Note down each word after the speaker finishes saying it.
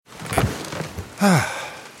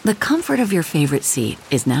The comfort of your favorite seat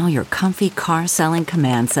is now your comfy car selling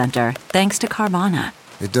command center, thanks to Carvana.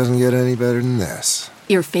 It doesn't get any better than this.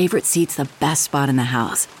 Your favorite seat's the best spot in the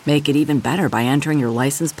house. Make it even better by entering your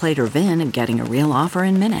license plate or VIN and getting a real offer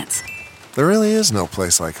in minutes. There really is no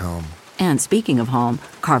place like home. And speaking of home,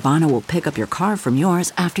 Carvana will pick up your car from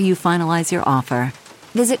yours after you finalize your offer.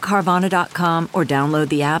 Visit Carvana.com or download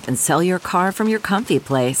the app and sell your car from your comfy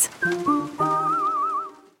place.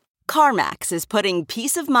 CarMax is putting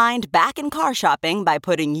peace of mind back in car shopping by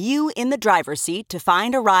putting you in the driver's seat to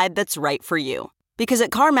find a ride that's right for you. Because at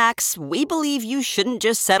CarMax, we believe you shouldn't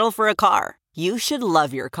just settle for a car. You should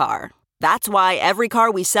love your car. That's why every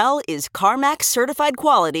car we sell is CarMax certified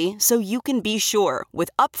quality, so you can be sure with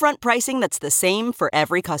upfront pricing that's the same for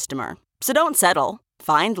every customer. So don't settle.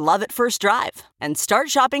 Find love at first drive and start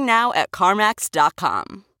shopping now at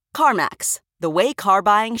CarMax.com. CarMax, the way car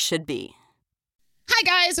buying should be. Hi,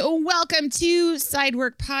 guys. Welcome to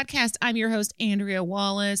Sidework Podcast. I'm your host, Andrea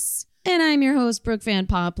Wallace. And I'm your host, Brooke Van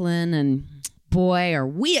Poplin. And boy, are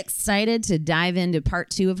we excited to dive into part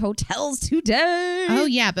 2 of Hotels today. Oh,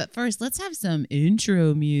 yeah. But first, let's have some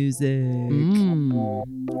intro music.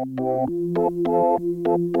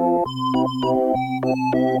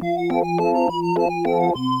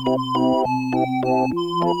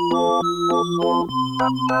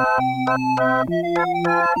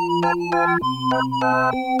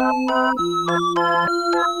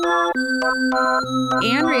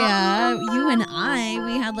 Andrea, you and I,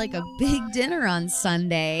 we had like a big dinner on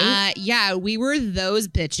Sunday. Yeah, we were those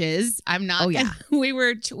bitches. I'm not. Oh, yeah. We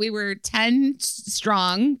were 10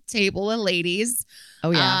 strong, table of ladies.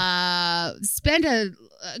 Oh, yeah. Spent a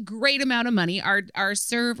great amount of money. Our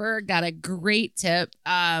server got a great tip.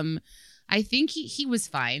 I think he was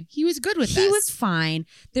fine. He was good with us. He was fine.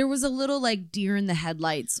 There was a little like deer in the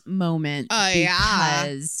headlights moment. Yeah.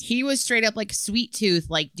 Because He was straight up like sweet tooth,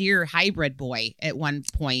 like deer hybrid boy at one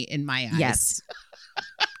point in my eyes. Yes.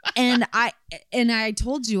 And I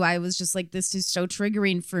told you, I was just like, this is so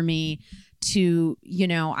triggering for me to,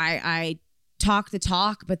 I talk the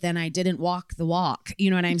talk, but then I didn't walk the walk.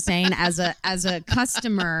 You know what I'm saying? As a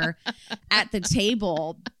customer at the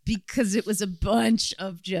table, because it was a bunch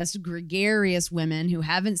of just gregarious women who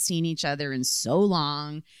haven't seen each other in so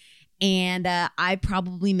long. And I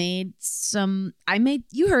probably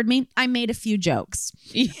you heard me. I made a few jokes.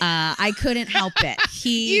 I couldn't help it.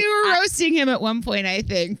 You were roasting him at one point, I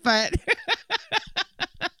think, but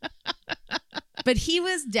But he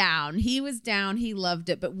was down. He loved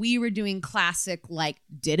it. But we were doing classic, like,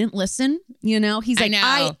 didn't listen. He's like,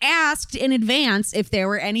 I asked in advance if there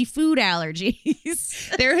were any food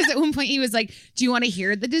allergies. There was at one point he was like, do you want to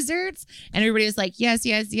hear the desserts? And everybody was like, yes,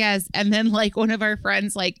 yes, yes. And then like one of our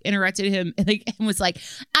friends like interrupted him and was like,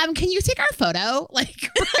 can you take our photo? Like,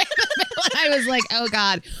 right in the middle. And I was like, oh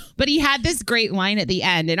God. But he had this great line at the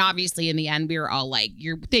end. And obviously in the end, we were all like,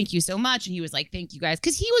 thank you so much. And he was like, thank you guys.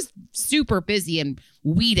 Because he was super busy and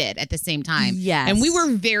weeded at the same time. Yes. And we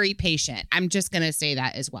were very patient. I'm just going to say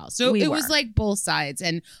that as well. So it was like both sides.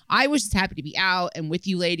 And I was just happy to be out and with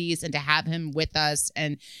you ladies and to have him with us.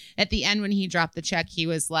 And at the end, when he dropped the check, he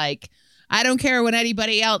was like, I don't care what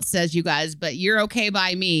anybody else says, you guys, but you're okay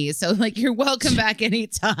by me. So like, you're welcome back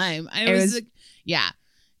anytime. It was a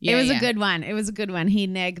good one. It was a good one. He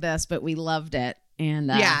negged us, but we loved it. And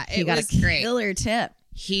he got a killer tip.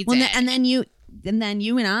 He did. And then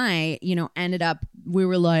you and I, ended up, we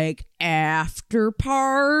were like, after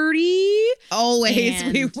party.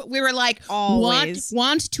 Always. We were like, always.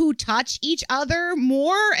 Want to touch each other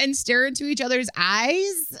more and stare into each other's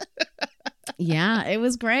eyes. Yeah, it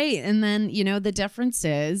was great. And then, the difference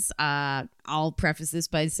is, I'll preface this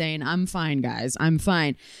by saying, I'm fine, guys. I'm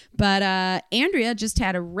fine. But Andrea just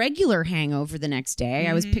had a regular hangover the next day.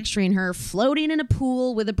 I was picturing her floating in a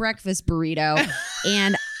pool with a breakfast burrito.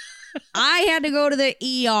 And I had to go to the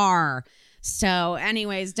ER. So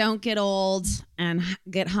anyways, don't get old and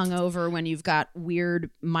get hungover when you've got weird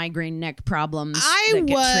migraine neck problems. I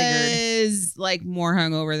was like more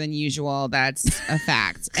hungover than usual. That's a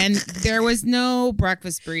fact. And there was no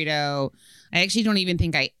breakfast burrito. I actually don't even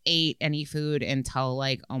think I ate any food until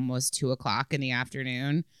like almost 2:00 in the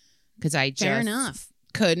afternoon because I just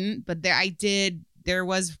couldn't. But there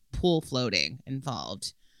was pool floating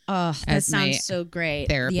involved. Oh, that sounds so great.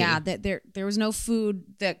 Therapy. Yeah, there was no food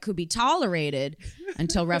that could be tolerated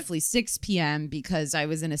until roughly 6 p.m. because I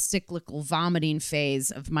was in a cyclical vomiting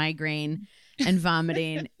phase of migraine and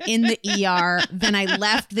vomiting in the ER. Then I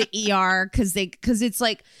left the ER because it's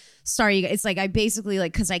like, sorry, it's like I basically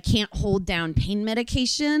because I can't hold down pain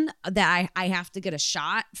medication that I have to get a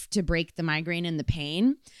shot to break the migraine and the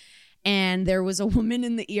pain. And there was a woman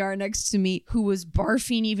in the ER next to me who was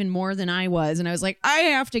barfing even more than I was. And I was like, I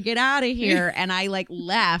have to get out of here. And I like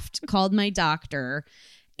left, called my doctor.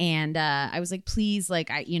 And I was like, please, like,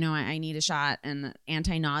 I need a shot and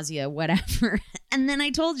anti-nausea, whatever. And then I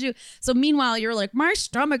told you. So meanwhile, you're like, my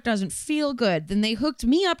stomach doesn't feel good. Then they hooked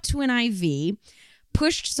me up to an IV,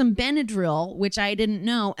 pushed some Benadryl, which I didn't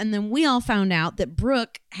know. And then we all found out that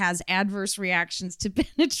Brooke has adverse reactions to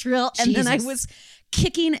Benadryl. And then I was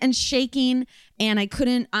kicking and shaking and I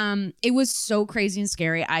couldn't, it was so crazy and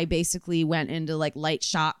scary. I basically went into like light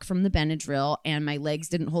shock from the Benadryl and my legs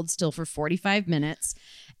didn't hold still for 45 minutes.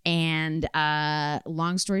 And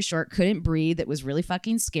long story short, couldn't breathe. It was really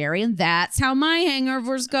fucking scary. And that's how my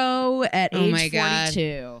hangovers go at age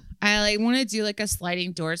 42. I like want to do like a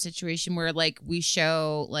sliding door situation where like we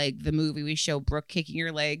show like the movie, we show Brooke kicking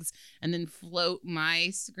her legs and then float my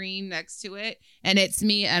screen next to it. And it's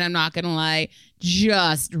me. And I'm not going to lie,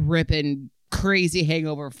 just ripping crazy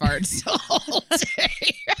hangover farts the whole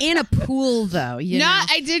day. In a pool, though.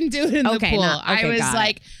 I didn't do it in the pool. I was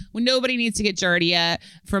like, well, nobody needs to get Giardia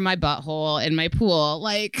from my butthole in my pool.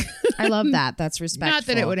 Like, I love that. That's respectful. Not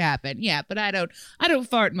that it would happen. Yeah, but I don't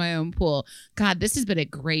fart in my own pool. God, this has been a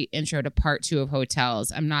great intro to part 2 of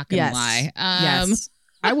hotels. I'm not gonna lie. Yes.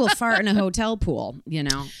 I will fart in a hotel pool,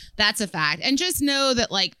 That's a fact. And just know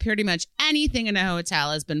that like pretty much anything in a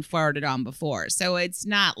hotel has been farted on before. So it's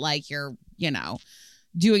not like you're,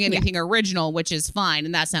 doing anything original, which is fine.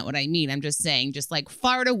 And that's not what I mean. I'm just saying, just like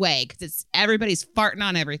fart away because everybody's farting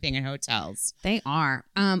on everything in hotels. They are.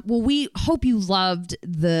 Well, we hope you loved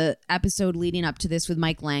the episode leading up to this with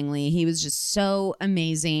Mike Langley. He was just so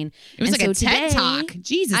amazing. It was like a TED Talk.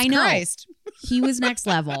 Jesus Christ. He was next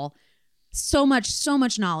level. So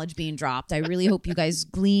much knowledge being dropped. I really hope you guys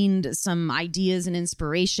gleaned some ideas and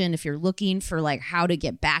inspiration if you're looking for like how to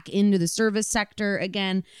get back into the service sector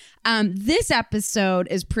again. This episode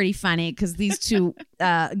is pretty funny because these two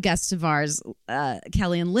guests of ours,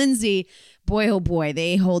 Kelly and Lindsay, boy, oh boy,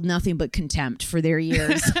 they hold nothing but contempt for their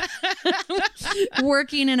years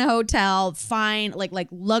working in a hotel, fine, like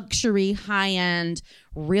luxury, high-end,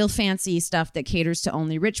 real fancy stuff that caters to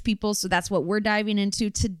only rich people. So that's what we're diving into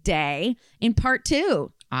today in part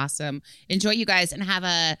 2. Awesome. Enjoy, you guys, and have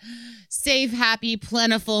a safe, happy,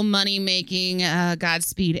 plentiful, money-making,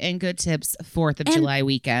 Godspeed, and good tips 4th of July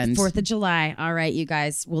weekend. 4th of July. All right, you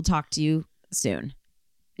guys. We'll talk to you soon.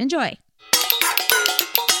 Enjoy.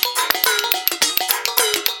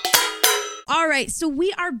 All right, so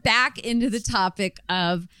we are back into the topic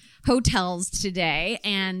of hotels today.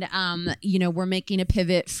 And, we're making a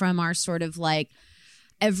pivot from our sort of like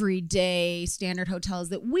everyday standard hotels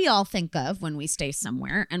that we all think of when we stay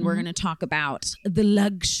somewhere. And we're going to talk about the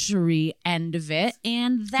luxury end of it.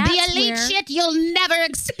 And that's the elite shit you'll never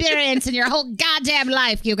experience in your whole goddamn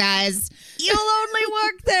life, you guys. You'll only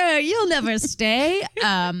work there. You'll never stay.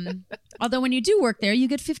 Although when you do work there, you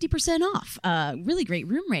get 50% off. Really great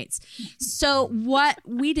room rates. So what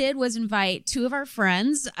we did was invite 2 of our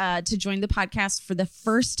friends to join the podcast for the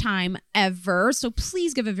first time ever. So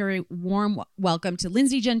please give a very warm welcome to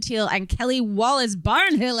Lindsay Gentile and Kelly Wallace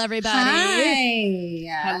Barnhill, everybody. Hi.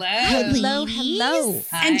 Hello.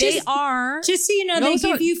 Hi. And they are... Just so you know, they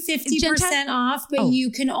give you 50% off, but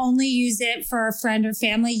you can only use it for a friend or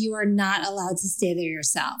family. You are not allowed to stay there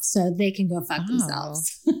yourself. So they can go fuck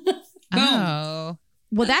themselves. Oh.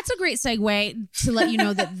 Well, that's a great segue to let you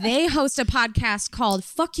know that they host a podcast called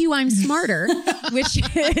Fuck You, I'm Smarter, which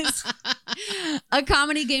is a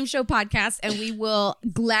comedy game show podcast. And we will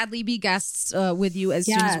gladly be guests with you as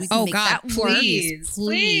soon as we can make that work.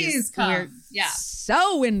 Please come. We're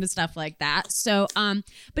so into stuff like that. So,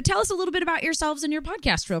 but tell us a little bit about yourselves and your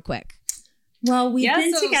podcast real quick. Well, we've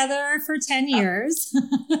been together for 10 years.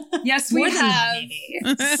 Yes, we have.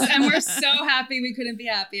 And we're so happy we couldn't be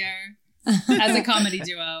happier as a comedy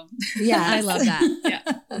duo. Yeah, I love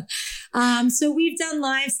that. So we've done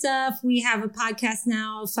live stuff. We have a podcast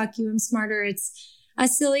now, Fuck You, I'm Smarter. It's a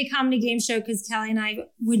silly comedy game show because Kelly and I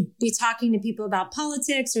would be talking to people about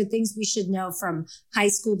politics or things we should know from high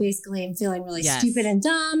school, basically, and feeling really stupid and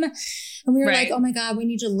dumb. And we were like, oh my God, we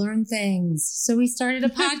need to learn things. So we started a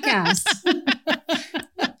podcast.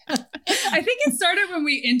 I think it started when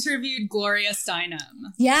we interviewed Gloria Steinem.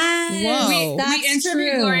 Yeah. We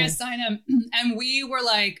interviewed Gloria Steinem and we were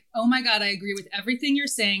like, oh my God, I agree with everything you're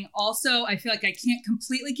saying. Also, I feel like I can't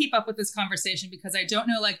completely keep up with this conversation because I don't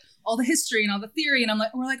know like all the history and all the theory. And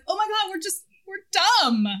we're like, oh my God, we're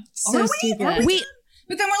dumb. So Are stupid. we?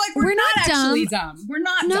 But then we're like, we're not actually dumb. We're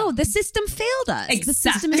not dumb. No, the system failed us. Exactly. The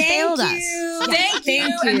system failed us. Thank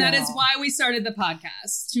you. And that is why we started the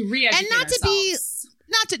podcast, to re-educate And not to be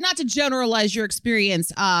not to generalize your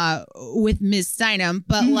experience with Ms. Steinem,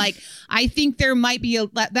 but like I think there might be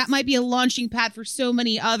that might be a launching pad for so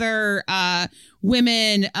many other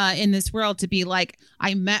women in this world to be like,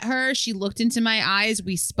 I met her, she looked into my eyes,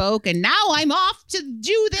 we spoke, and now I'm off to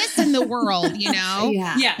do this in the world, you know?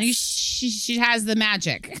 Yeah. Yes. Like, she has the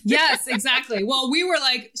magic. Yes, exactly. Well, we were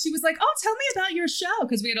like, she was like, oh, tell me about your show.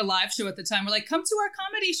 Because we had a live show at the time. We're like, come to our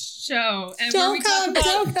comedy show. And where we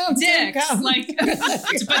talk about dicks. Like, but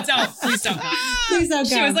please don't come. Please don't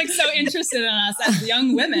She come. was like so interested in us as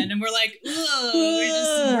young women. And we're like, ugh, we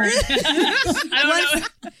just weren't.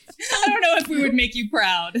 I don't know if we would make you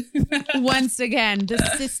proud. Once again, the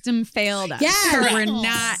system failed us. Yes. We're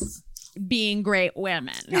not being great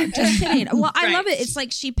women. No, just kidding. Well, I love it. It's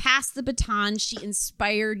like she passed the baton. She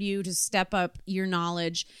inspired you to step up your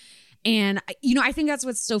knowledge. And, you know, I think that's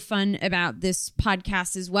what's so fun about this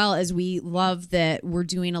podcast as well, as we love that we're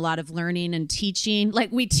doing a lot of learning and teaching.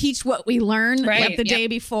 Like we teach what we learn like the day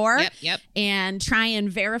before and try and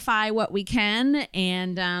verify what we can.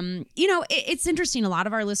 And, you know, it's interesting. A lot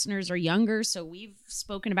of our listeners are younger. So we've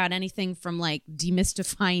spoken about anything from like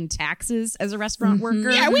demystifying taxes as a restaurant worker.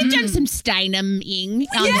 Yeah, we've done some Steineming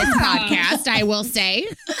on this podcast, I will say.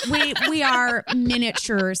 We are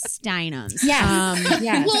miniature Steinems. Yes.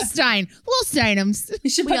 Yes. Little Steinems. You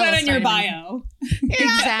should put that in your bio.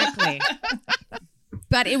 Exactly.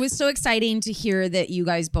 But it was so exciting to hear that you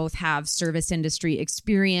guys both have service industry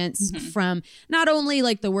experience from not only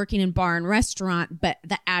like the working in bar and restaurant, but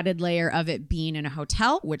the added layer of it being in a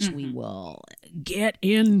hotel, which we will get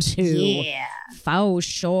into. Yeah. For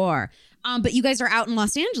sure. But you guys are out in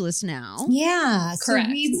Los Angeles now. Yeah. Correct.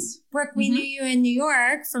 So we knew you in New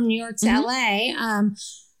York, from New York to LA.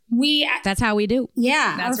 That's how we do.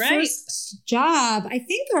 Yeah. That's our right. first job, I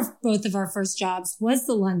think both of our first jobs was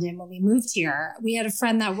the London when we moved here. We had a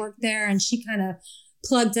friend that worked there and she kind of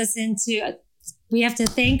plugged us into, we have to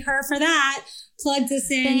thank her for that, plugged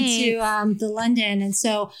us into the London. And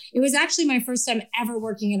so it was actually my first time ever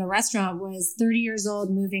working in a restaurant. Was 30 years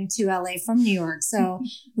old, moving to LA from New York. So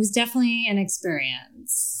it was definitely an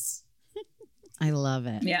experience. I love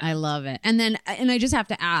it. Yeah. I love it. And I just have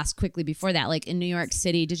to ask quickly before that, like in New York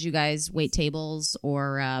City, did you guys wait tables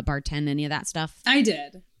or bartend, any of that stuff? I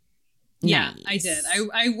did. Yeah, Nice. I did.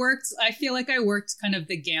 I feel like I worked kind of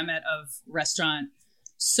the gamut of restaurant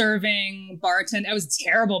serving, bartend. I was a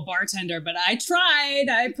terrible bartender, but I tried.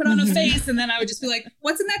 I put on a face and then I would just be like,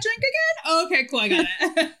 what's in that drink again? Oh, okay, cool. I got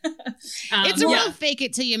it. It's a real fake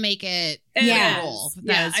it till you make it. Yeah. role.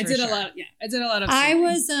 Yeah, That is I for did sure. a lot. Yeah, I did a lot of. I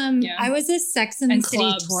was Yeah. I was a Sex and the And City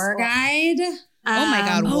clubs. tour guide. Oh my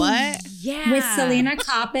God, what? Yeah. With Selena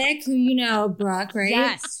Kopic, who you know, Brooke, right?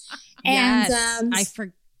 Yes. And Yes. I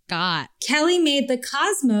forgot. Kelly made the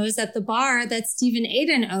Cosmos at the bar that Stephen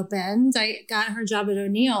Aiden opened. I got her job at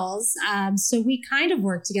O'Neill's. So we kind of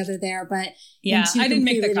worked together there, but Yeah, in two I didn't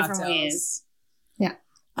make the completely different cocktails. ways. Yeah.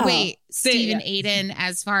 Oh. Wait, Stephen Aiden,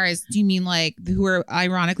 as far as, do you mean like who are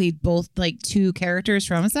ironically both like two characters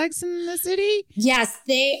from Sex in the City? Yes,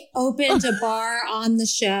 they opened a bar on the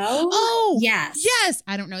show. Oh, yes. Yes.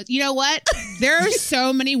 I don't know. You know what? There are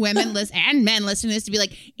so many women and men listening to this to be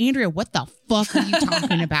like, Andrea, what the fuck are you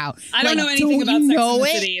talking about? I don't Like, know anything about you Sex know and the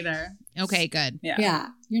it? City either. Okay, good. Yeah. Yeah,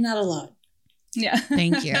 you're not alone. Yeah.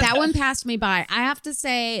 Thank you. That one passed me by. I have to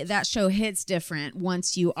say that show hits different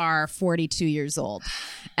once you are 42 years old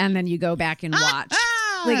and then you go back and watch.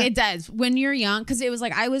 Like it does when you're young. Cause it was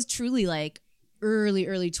like, I was truly like early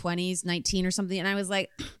 20s, 19 or something. And I was like,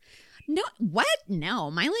 no, what? No,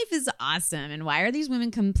 my life is awesome. And why are these women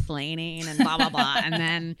complaining and blah, blah, blah. And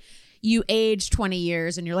then you age 20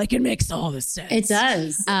 years and you're like, it makes all the sense. It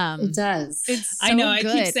does. It does. It's so I know. I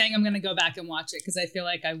good. keep saying I'm going to go back and watch it because I feel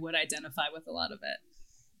like I would identify with a lot of it.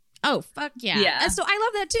 Oh, fuck yeah. Yeah. And so I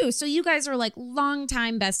love that too. So you guys are like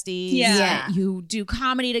longtime besties. Yeah. You do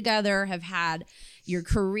comedy together, have had your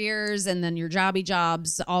careers and then your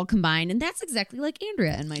jobs all combined. And that's exactly like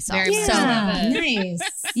Andrea and myself. Very much So Yeah, nice.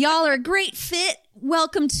 y'all are a great fit.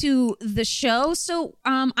 Welcome to the show. So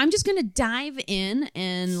I'm just gonna dive in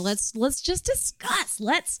and let's just discuss.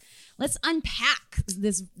 Let's unpack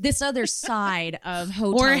this other side of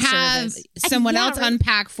hotel Or have service. someone Yeah, else right.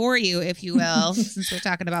 unpack for you, if you will, since we're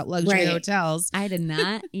talking about luxury Right. hotels. I did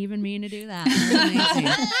not even mean to do that.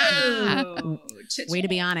 That's amazing. Way to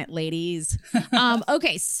be on it, ladies.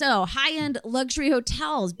 Okay, so high-end luxury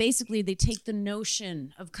hotels, basically they take the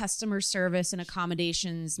notion of customer service and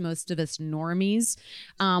accommodations most of us normies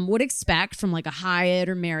would expect from like a Hyatt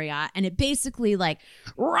or Marriott, and it basically like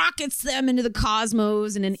rockets them into the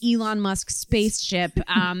cosmos in an Elon Musk spaceship.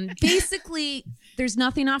 Basically, there's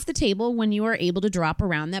nothing off the table when you are able to drop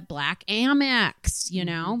around that black Amex, you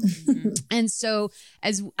know? And so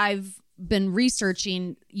as I've been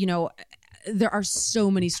researching, you know, there are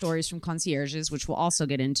so many stories from concierges, which we'll also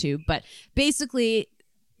get into. But basically,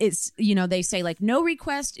 it's, you know, they say like no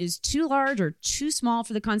request is too large or too small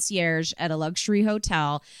for the concierge at a luxury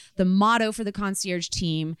hotel. The motto for the concierge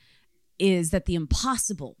team is that the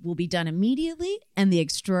impossible will be done immediately and the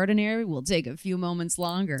extraordinary will take a few moments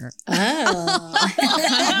longer. Oh.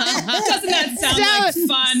 Doesn't that sound like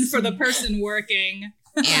fun for the person working?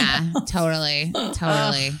 Yeah, totally.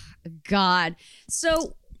 God.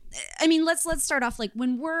 So, I mean, let's start off like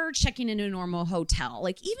when we're checking into a normal hotel,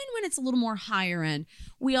 like even when it's a little more higher end,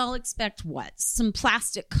 we all expect what? Some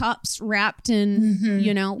plastic cups wrapped in,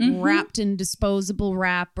 you know, wrapped in disposable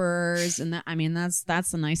wrappers. And that, I mean, that's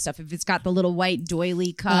the nice stuff. If it's got the little white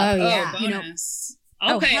doily cup, you know,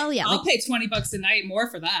 hell yeah. I'll pay $20 a night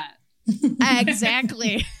more for that.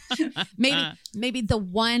 Exactly. Maybe the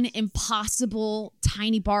one impossible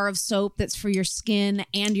tiny bar of soap that's for your skin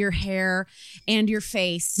and your hair and your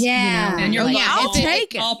face. Yeah. You know? And you're like, I'll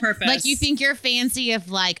take it. All purpose. Like you think you're fancy if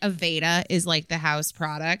like Aveda is like the house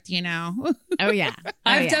product, you know? Oh yeah.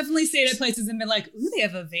 I've definitely stayed at places and been like, ooh, they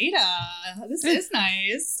have Aveda. This is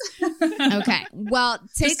nice. Okay. Well,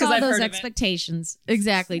 take all I've those heard of it. expectations.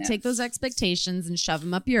 Exactly. Yeah. Take those expectations and shove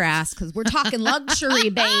them up your ass because we're talking luxury,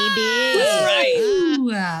 baby. That's right.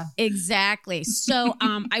 Ooh. Exactly. So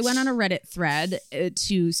I went on a Reddit thread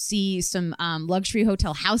to see some luxury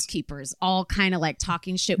hotel housekeepers all kind of like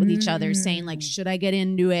talking shit with each other, saying like, should I get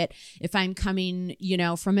into it if I'm coming, you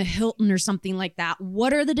know, from a Hilton or something like that?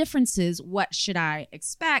 What are the differences? What should I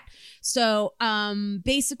expect? So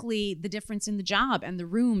basically the difference in the job and the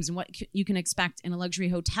rooms and what you can expect in a luxury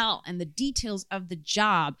hotel and the details of the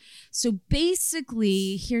job. So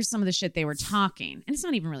basically, here's some of the shit they were talking. And it's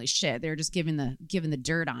not even really shit. They're just giving the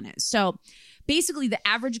dirt on it. So basically the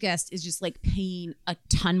average guest is just like paying a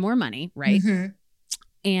ton more money, right?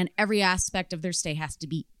 And every aspect of their stay has to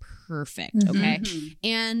be perfect. Okay.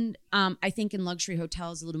 And I think in luxury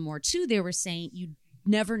hotels a little more too, they were saying you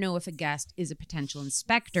never know if a guest is a potential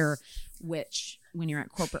inspector, which when you're at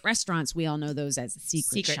corporate restaurants, we all know those as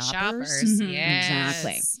secret shoppers. Yes.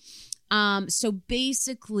 Exactly. So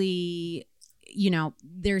basically, you know,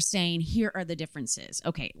 they're saying here are the differences.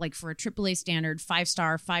 Okay, like for a AAA standard,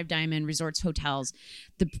 5-star, 5-diamond resorts, hotels,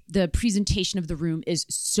 the presentation of the room is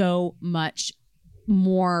so much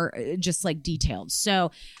more just like detailed.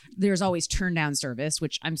 So there's always turn down service,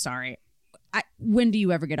 which I'm sorry. When do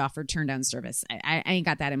you ever get offered turn down service? I ain't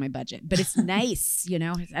got that in my budget, but it's nice. You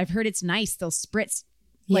know, I've heard it's nice. They'll spritz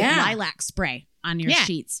like lilac spray on your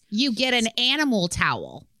sheets. You get an animal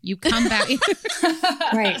towel. You come back.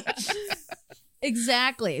 Right.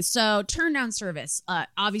 Exactly. So turn down service.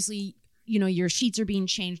 Obviously, you know, your sheets are being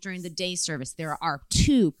changed during the day service. There are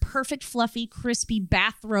 2 perfect, fluffy, crispy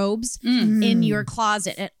bathrobes in your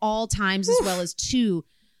closet at all times, as well as 2,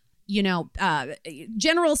 you know,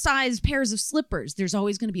 general sized pairs of slippers. There's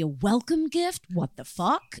always going to be a welcome gift. What the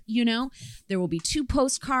fuck? You know, there will be 2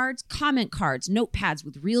 postcards, comment cards, notepads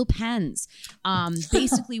with real pens.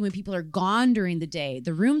 Basically, when people are gone during the day,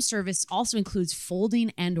 the room service also includes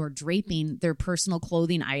folding and or draping their personal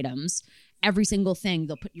clothing items. Every single thing.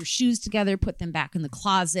 They'll put your shoes together, put them back in the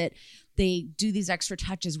closet. They do these extra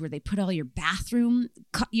touches where they put all your bathroom,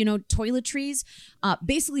 you know, toiletries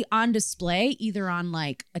basically on display, either on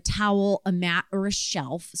like a towel, a mat, or a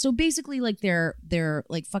shelf. So basically like they're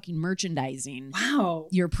like fucking merchandising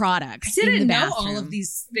your products. I didn't know all of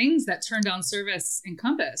these things that turn down service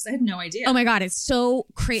encompass. I had no idea. Oh my God, it's so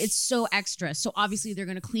it's so extra. So obviously they're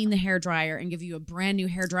going to clean the hairdryer and give you a brand new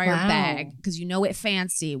hairdryer bag because you know it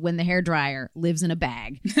fancy when the hairdryer lives in a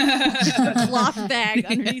bag. A cloth bag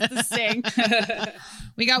underneath the sink.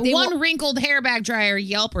 We got one wrinkled hair bag dryer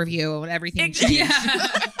Yelp review of everything. Yeah,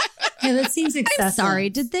 that seems excessive. I'm sorry,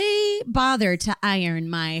 did they bother to iron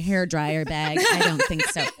my hairdryer bag? I don't think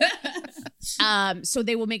so. So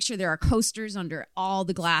they will make sure there are coasters under all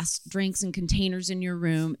the glass drinks and containers in your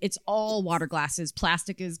room. It's all water glasses.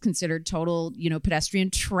 Plastic is considered total, you know, pedestrian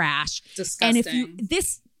trash. Disgusting. And if you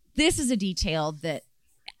this is a detail that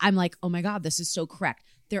I'm like, oh my God, this is so correct.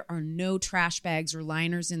 There are no trash bags or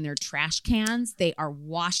liners in their trash cans. They are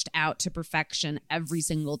washed out to perfection every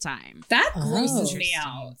single time. That grosses me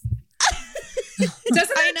out. That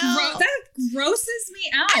grosses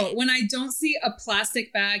me out when I don't see a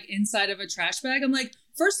plastic bag inside of a trash bag. I'm like,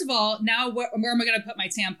 first of all, now where am I going to put my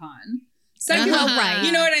tampon? Second, you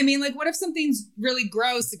know what I mean? Like, what if something's really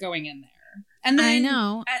gross going in there? And then I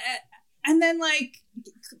know. And then like,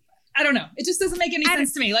 I don't know. It just doesn't make any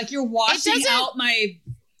sense to me. Like you're washing out my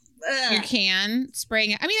You can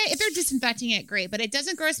spraying it. I mean, if they're disinfecting it, great, but it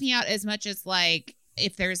doesn't gross me out as much as like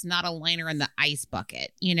if there's not a liner in the ice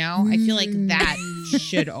bucket, you know? I feel like that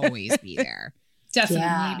should always be there. Definitely.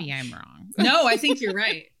 Yeah. Maybe I'm wrong. No, I think you're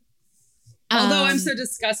right. Although I'm so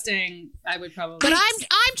disgusting, I would probably. But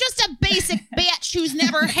I'm just a basic bitch who's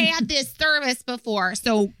never had this service before.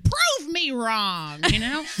 So prove me wrong, you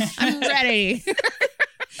know? I'm ready.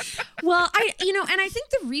 Well, and I think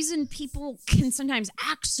the reason people can sometimes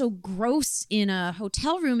act so gross in a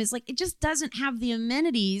hotel room is like it just doesn't have the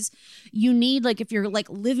amenities you need. Like if you're like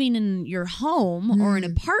living in your home or an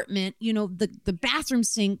apartment, you know, the bathroom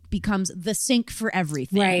sink becomes the sink for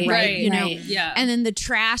everything. Right. You know? Yeah. And then the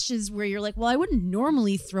trash is where you're like, well, I wouldn't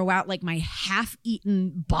normally throw out like my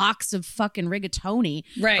half-eaten box of fucking rigatoni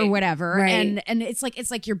or whatever. Right. And it's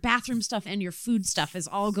like your bathroom stuff and your food stuff is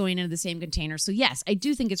all going into the same container. So yes, I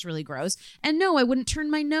do think it's really gross. And no, I wouldn't turn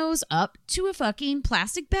my nose up to a fucking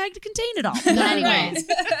plastic bag to contain it all. But anyways,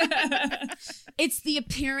 it's the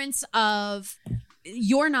appearance of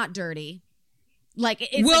you're not dirty. Like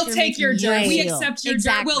it's we'll like take your dirt. We feel. accept your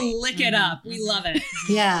Exactly. dirt. We'll lick it up. We love it.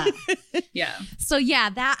 Yeah. Yeah. So yeah,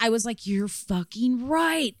 that I was like, you're fucking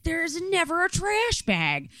right. There's never a trash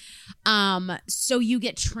bag. So you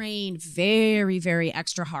get trained very, very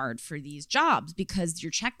extra hard for these jobs because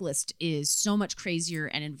your checklist is so much crazier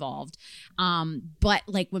and involved. But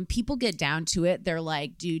like when people get down to it, they're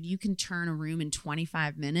like, dude, you can turn a room in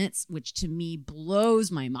 25 minutes, which to me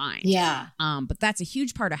blows my mind. Yeah. But that's a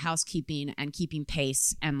huge part of housekeeping and keeping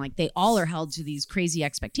pace. And like they all are held to these crazy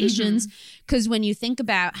expectations. Because when you think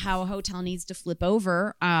about how a hotel needs to flip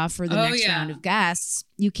over for the next round of guests,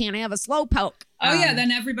 you can't have a slow poke. Oh, yeah. Then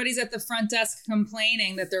everybody's at the front desk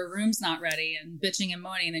complaining that their room's not ready and bitching and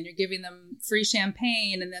moaning. And then you're giving them free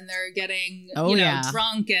champagne and then they're getting,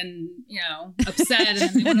 drunk and, upset. And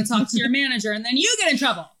then they want to talk to your manager and then you get in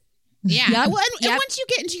trouble. Yeah. Well, and once you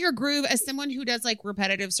get into your groove as someone who does like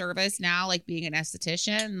repetitive service now, like being an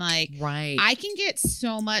esthetician, like I can get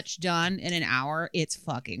so much done in an hour. It's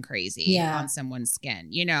fucking crazy on someone's skin,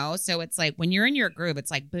 you know? So it's like when you're in your groove, it's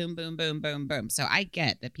like boom, boom, boom, boom, boom. So I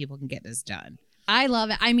get that people can get this done. I love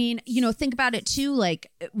it. I mean, think about it too, like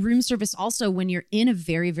room service also when you're in a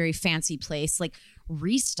very, very fancy place, like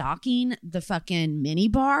restocking the fucking mini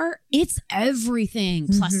bar, it's everything.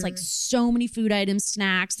 Plus like so many food items,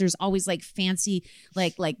 snacks. There's always like fancy,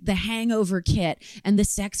 like the hangover kit and the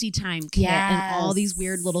sexy time kit and all these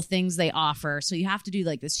weird little things they offer. So you have to do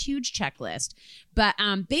like this huge checklist. But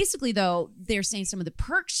basically though, they're saying some of the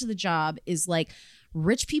perks to the job is like,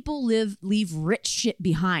 rich people leave rich shit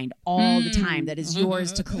behind all the time that is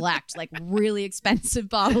yours to collect, like really expensive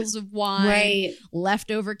bottles of wine,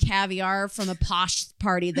 leftover caviar from a posh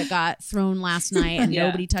party that got thrown last night and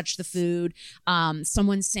nobody touched the food.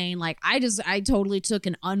 Someone's saying like, I totally took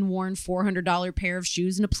an unworn $400 pair of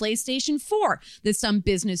shoes and a PlayStation 4 that some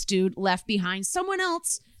business dude left behind. Someone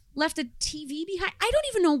else left a TV behind. I don't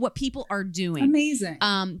even know what people are doing. Amazing.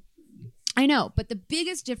 I know, but the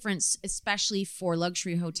biggest difference, especially for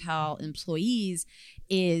luxury hotel employees,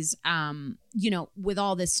 is, with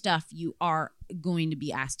all this stuff, you are going to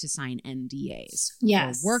be asked to sign NDAs.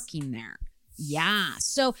 Yes. For working there. Yeah.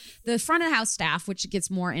 So the front of house staff, which gets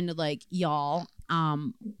more into like y'all,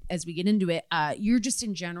 as we get into it, you're just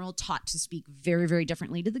in general taught to speak very, very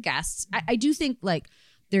differently to the guests. I do think like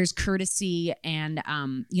there's courtesy and,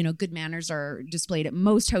 good manners are displayed at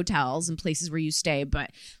most hotels and places where you stay.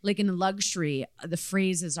 But like in luxury, the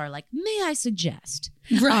phrases are like, may I suggest?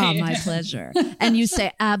 Right. Oh, my pleasure. And you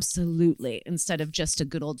say absolutely instead of just a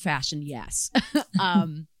good old fashioned yes.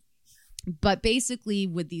 But basically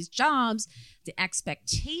with these jobs, the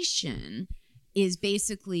expectation is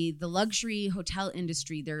basically the luxury hotel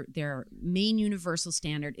industry. Their main universal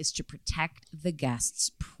standard is to protect the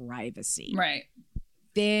guest's privacy. Right.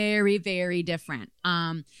 Very, very different.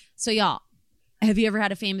 So y'all, have you ever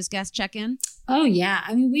had a famous guest check in? Oh yeah.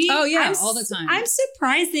 I mean, all the time. I'm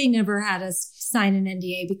surprised they never had us sign an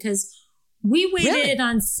NDA because we waited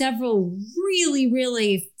on several really,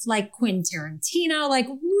 really like Quentin Tarantino, like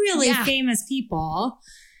really famous people.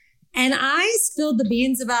 And I spilled the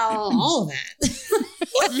beans about all of it.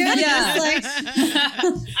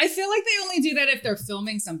 I feel like they only do that if they're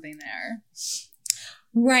filming something there.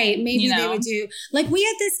 Right. Maybe they would do. Like we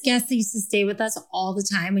had this guest that used to stay with us all the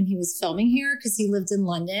time when he was filming here because he lived in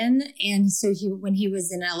London. And so when he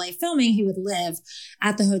was in LA filming, he would live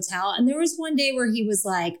at the hotel. And there was one day where he was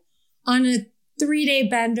like on a 3-day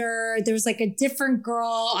bender. There was like a different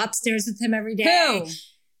girl upstairs with him every day. Who?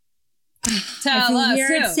 I feel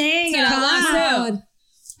weird saying it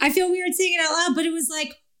out loud, but it was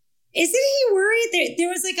like Isn't he worried? There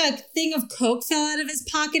was like a thing of Coke fell out of his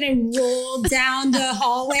pocket and rolled down the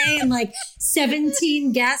hallway, and like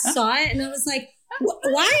 17 guests saw it. And I was like,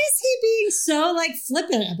 why is he being so like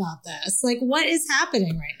flippant about this? Like, what is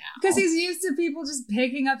happening right now? Because he's used to people just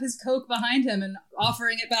picking up his Coke behind him and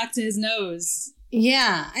offering it back to his nose.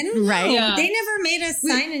 Yeah, I don't know. Right. Yeah. They never made us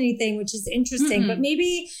sign anything, which is interesting. But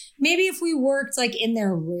maybe if we worked like in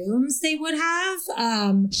their rooms, they would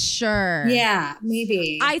have. Sure. Yeah,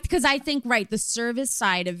 maybe. Because I think, right, the service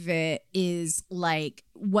side of it is like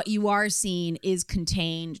what you are seeing is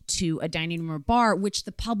contained to a dining room or bar, which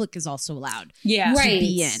the public is also allowed Yeah. Right. to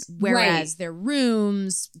be in. Whereas their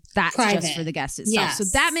rooms, that's Private. just for the guests itself. Yes. So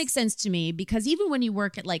that makes sense to me because even when you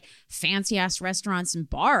work at like fancy ass restaurants and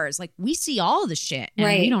bars, like we see all the shit and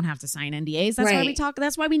Right. we don't have to sign NDAs. That's why we Right. talk.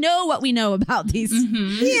 That's why we know what we know about these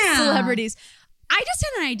Yeah. celebrities. I just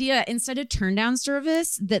had an idea instead of turn down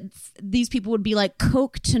service that these people would be like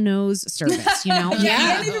Coke to nose service, you know?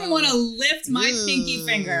 Yeah. I don't even want to lift my pinky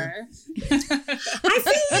finger. I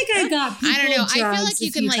feel like I got people I don't know. I feel drugs like you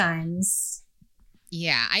a can, few like- times.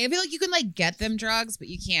 Yeah, I feel like you can like get them drugs, but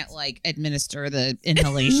you can't like administer the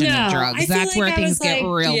inhalation No, of drugs. I feel That's like where I things was get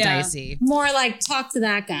like- real Yeah. dicey. More like talk to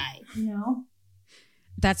that guy, you know?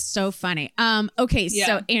 That's so funny. Okay, Yeah.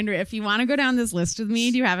 so Andrea, if you want to go down this list with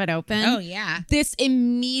me, do you have it open? Oh yeah. This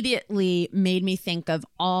immediately made me think of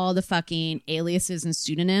all the fucking aliases and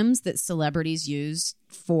pseudonyms that celebrities use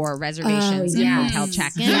for reservations and yes. hotel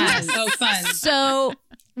check-ins. Yes. So fun. So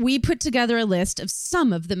we put together a list of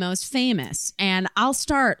some of the most famous, and I'll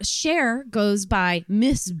start. Cher goes by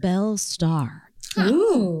Miss Belle Starr,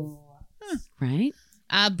 Ooh. right?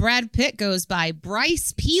 Brad Pitt goes by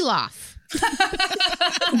Bryce Pilaf.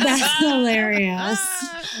 That's hilarious.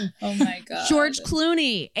 Oh my God. George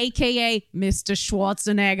Clooney, aka Mr.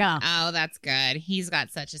 Schwarzenegger. Oh, that's good. He's got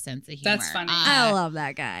such a sense of humor. That's funny. I love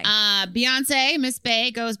that guy. Beyonce, Miss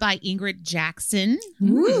Bay goes by Ingrid Jackson.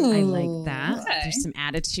 Ooh. I like that. Okay. There's some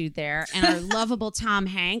attitude there. And our lovable Tom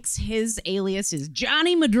Hanks, his alias is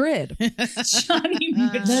Johnny Madrid. Johnny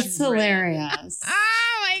Madrid. That's hilarious.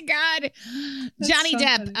 Oh my God. Johnny so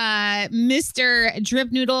Depp, Mr.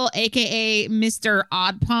 Drip Noodle, aka Mr.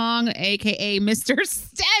 Oddpong, aka Mr.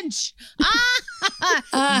 Stench.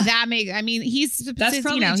 That makes, I mean, he's, That's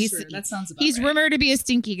probably he's, true. That sounds about he's right. rumored to be a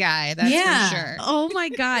stinky guy. That's Yeah. for sure. Oh my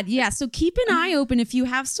God. Yeah. So keep an eye open if you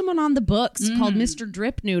have someone on the books called Mr.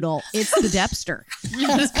 Drip Noodle. It's the Deppster.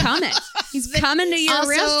 He's coming. He's coming to your Also,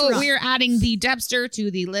 restaurant. we're adding the Deppster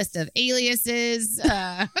to the list of aliases.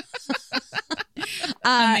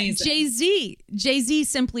 Amazing. Jay-Z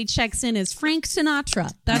simply checks in as Frank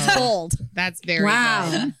Sinatra. That's bold. That's very Wow.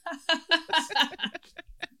 good.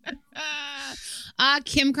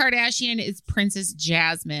 Kim Kardashian is Princess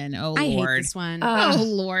Jasmine. Oh I hate Lord. this one. Oh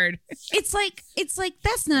Lord. It's like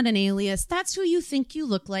that's not an alias. That's who you think you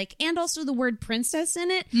look like, and also the word princess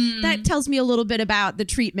in it. That tells me a little bit about the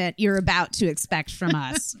treatment you're about to expect from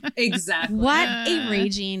us. Exactly. What a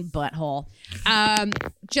raging butthole.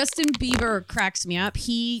 Justin Bieber cracks me up.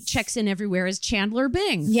 He checks in everywhere as Chandler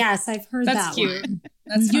Bing. Yes, I've heard That's that cute. one.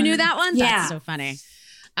 That's You fun. knew that one? Yeah. That's so funny.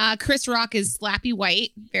 Chris Rock is Slappy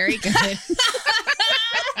White. Very good.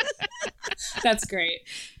 That's great.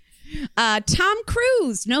 Tom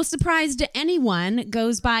Cruise, no surprise to anyone,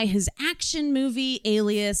 goes by his action movie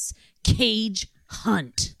alias Cage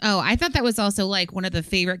Hunt. Oh, I thought that was also like one of the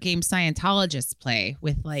favorite games Scientologists play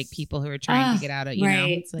with like people who are trying to get out of, you know,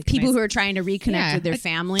 right. it's like People nice who are trying to reconnect Yeah, with their like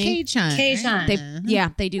family. cage hunt. Cage hunt.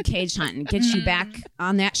 They do cage hunting. Get you back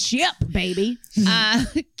on that ship, baby.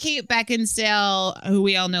 Kate Beckinsale, who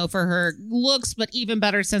we all know for her looks but even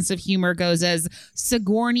better sense of humor, goes as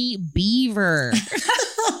Sigourney Beaver.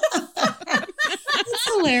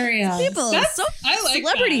 That's hilarious. People, so I like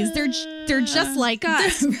celebrities. They're just like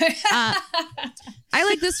us. I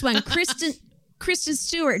like this one. Kristen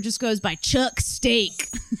Stewart just goes by Chuck Steak.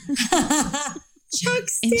 Chuck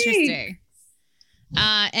Steak. Interesting.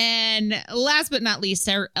 And last but not least,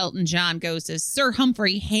 Sir Elton John goes as Sir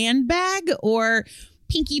Humphrey Handbag or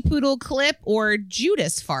Pinky Poodle Clip or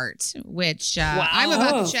Judas Fart, which I'm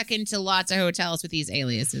about to check into lots of hotels with these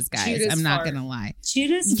aliases, guys. Judas I'm not Fart. going to lie.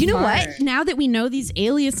 Judas. You know Fart. what? Now that we know these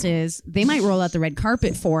aliases, they might roll out the red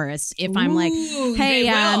carpet for us. If I'm like, Ooh, hey, they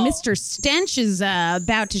will. Mr. Stench is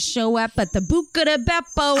about to show up at the Buca de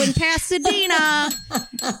Beppo in Pasadena.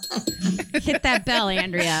 Hit that bell,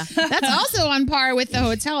 Andrea. That's also on par with the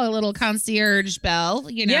hotel, a little concierge bell.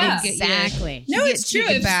 You know, Yeah. you get your- Exactly. No, you it's get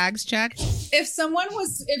true. true. Bags checked. If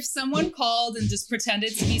someone called and just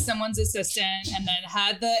pretended to be someone's assistant and then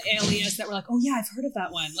had the alias that were like, oh yeah, I've heard of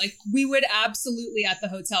that one. Like we would absolutely at the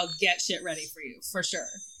hotel get shit ready for you for sure.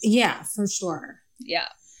 Yeah, for sure. Yeah.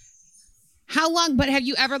 How long? But have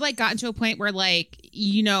you ever like gotten to a point where like,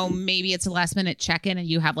 you know, maybe it's a last minute check-in and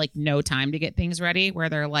you have like no time to get things ready, where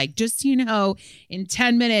they're like, just, you know, in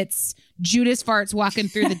 10 minutes, Judas farts walking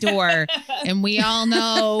through the door and we all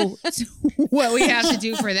know what we have to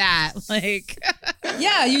do for that. Like,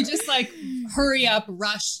 yeah, you just like hurry up,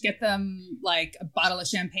 rush, get them like a bottle of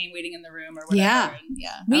champagne waiting in the room or whatever. Yeah. And,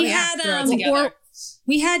 yeah.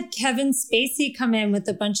 We had Kevin Spacey come in with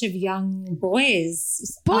a bunch of young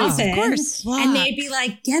boys Of often, course. and they'd be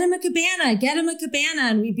like, get him a cabana,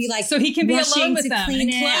 and we'd be like, so he can be rushing alone with to them clean and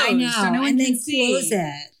it. close, I know, so no one and can then see. close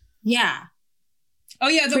it. Yeah. Oh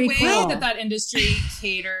yeah, the Pretty way cool. that industry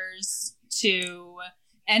caters to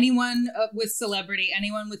anyone with celebrity,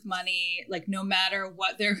 anyone with money, like no matter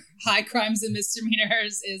what their high crimes and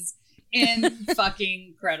misdemeanors, is fucking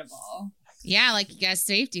incredible. yeah, like guest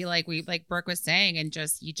safety, like Brooke was saying, and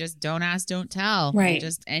you just don't ask, don't tell. Right. I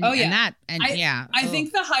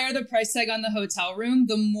think the higher the price tag on the hotel room,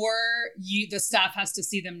 the more the staff has to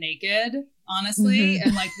see them naked, honestly. Mm-hmm.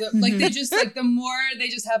 And like they just like the more they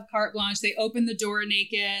just have carte blanche, they open the door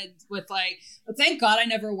naked with like, but thank God I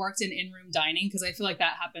never worked in-room dining, because I feel like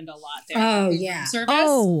that happened a lot there. Oh, Room yeah. Service.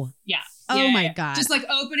 Oh. Yeah. Oh Yeah, my yeah. God. Just like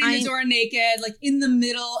opening the door naked, like in the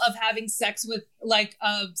middle of having sex with like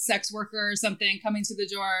a sex worker or something coming to the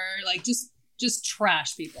door, like just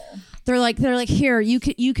trash people. They're like, here, you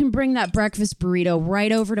can bring that breakfast burrito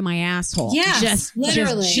right over to my asshole. Yeah, just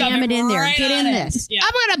literally. jam it in there. Right Get on in it. this. Yeah.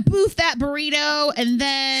 I'm gonna boof that burrito and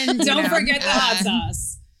then Don't forget the hot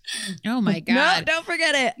sauce. Oh my No, God. don't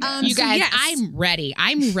forget it. You so guys, yes. I'm ready.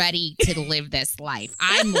 I'm ready to live this life.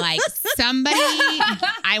 I'm like somebody.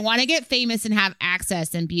 I want to get famous and have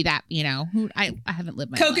access and be that. You know, I haven't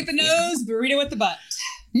lived my Coke life, at the you know. nose, burrito at the butt.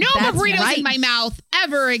 No That's more burritos right. in my mouth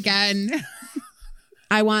ever again.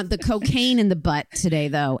 I want the cocaine in the butt today,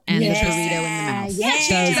 though, and the burrito in the mouth. Yeah.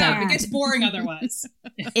 Those It are- gets boring otherwise.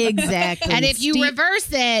 exactly. And if you Steve, reverse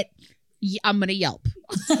it, I'm gonna yelp.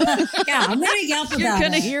 Yeah, I'm gonna yelp you're about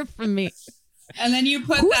gonna it. hear from me. And then you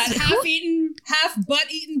put that half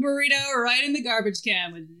butt-eaten burrito right in the garbage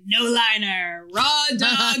can with no liner, raw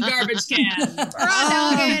dog garbage can. Raw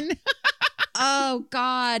dogging. Oh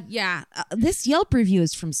God, yeah. This Yelp review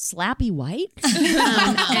is from Slappy White.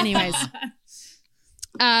 Anyways.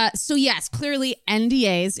 So yes, clearly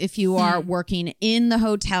NDAs if you are working in the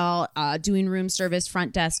hotel, doing room service,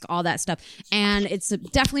 front desk, all that stuff. And it's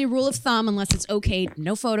definitely a rule of thumb, unless it's okay,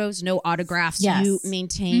 no photos, no autographs. Yes. You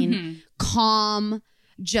maintain calm,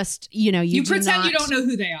 just, you know, You do pretend you not- don't know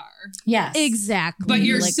who they are. Yes. Exactly. But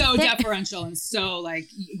you're like, so that- deferential and so like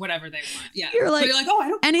whatever they want. Yeah. You're like, but you're like, oh, I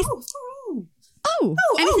don't any- oh.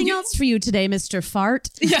 anything you- else for you today, Mr. Fart?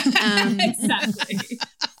 Yeah, exactly.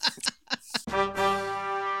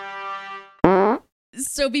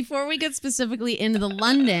 So before we get specifically into the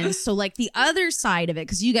London, so like the other side of it,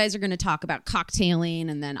 because you guys are going to talk about cocktailing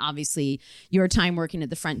and then obviously your time working at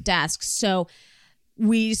the front desk. So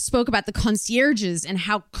we spoke about the concierges and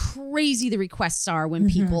how crazy the requests are when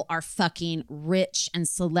people are fucking rich and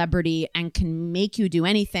celebrity and can make you do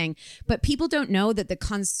anything. But people don't know that the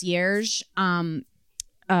concierge,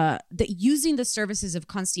 that using the services of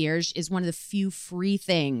concierge is one of the few free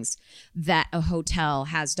things that a hotel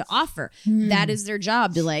has to offer. That is their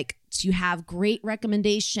job, to have great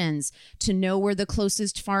recommendations, to know where the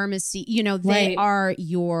closest pharmacy, you know, they Right. are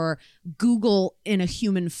your Google in a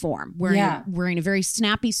human form, wearing a very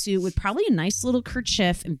snappy suit with probably a nice little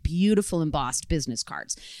kerchief and beautiful embossed business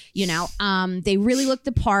cards. You know, they really look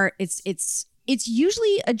the part. It's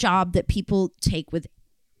usually a job that people take with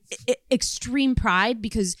extreme pride,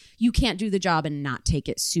 because you can't do the job and not take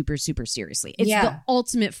it super, super seriously. It's the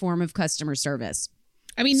ultimate form of customer service.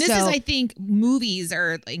 I mean, this is, So- I think, movies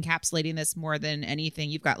are encapsulating this more than anything.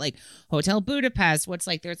 You've got like Hotel Budapest. What's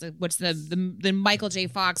the Michael J.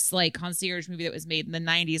 Fox like concierge movie that was made in the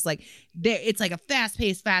 90s? Like, it's like a fast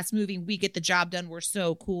paced, fast moving. We get the job done. We're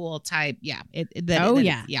so cool type. Yeah. Yeah.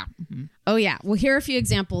 Mhm. Oh, yeah. Well, here are a few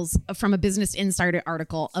examples from a Business Insider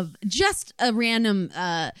article of just a random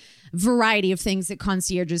variety of things that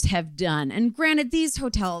concierges have done. And granted, these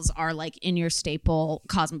hotels are like in your staple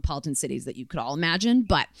cosmopolitan cities that you could all imagine.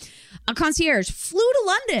 But a concierge flew to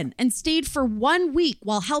London and stayed for 1 week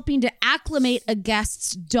while helping to acclimate a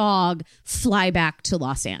guest's dog fly back to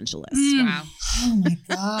Los Angeles. Wow. Oh my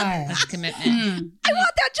God. That's commitment. I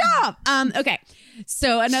want that job. Okay.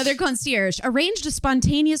 So another concierge arranged a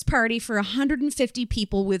spontaneous party for 150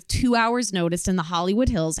 people with 2 hours notice in the Hollywood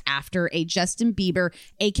Hills after a Justin Bieber,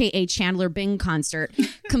 aka Chandler Bing concert,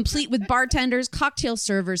 complete with bartenders, cocktail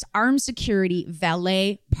servers, armed security,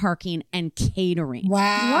 valet, parking, and catering.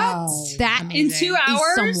 Wow. That In 2 is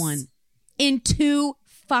hours? someone in 2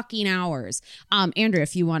 fucking hours. Andrea,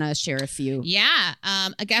 if you want to share a few. Yeah.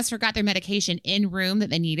 A guest forgot their medication in room that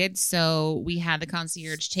they needed. So we had the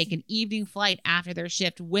concierge take an evening flight after their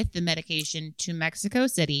shift with the medication to Mexico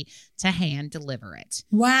City to hand deliver it.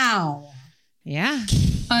 Wow. Yeah.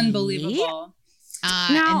 Unbelievable.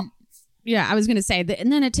 Yeah, I was going to say that,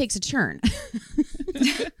 and then it takes a turn.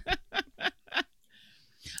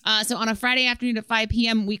 So on a Friday afternoon at 5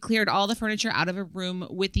 p.m., we cleared all the furniture out of a room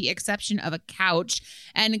with the exception of a couch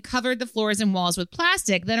and covered the floors and walls with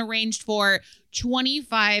plastic, then arranged for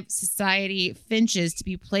 25 society finches to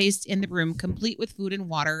be placed in the room, complete with food and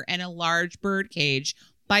water and a large bird cage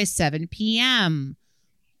by 7 p.m.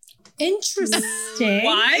 Interesting.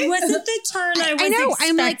 Why? It wasn't the turn I was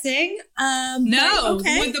expecting. No,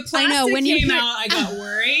 okay. when the plastic came out, I got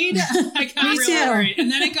worried. I got Me real too. worried.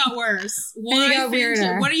 And then it got worse. Why it got finches?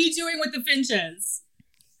 weirder. What are you doing with the finches?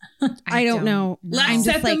 I don't know. Let's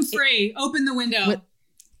set them free. Open the window. What-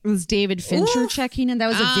 Was David Fincher checking in? That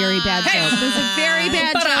was a very bad joke. That was a very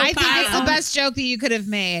bad joke. I think it's the best joke that you could have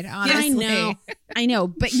made, honestly. I know.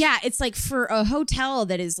 But yeah, it's like for a hotel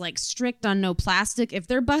that is like strict on no plastic, if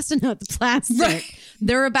they're busting out the plastic,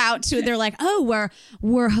 they're like, oh,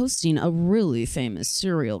 we're hosting a really famous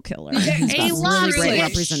serial killer. He's got A lot really great of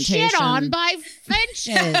representation. shit on by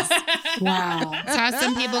finches. Wow. That's how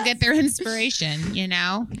some people get their inspiration, you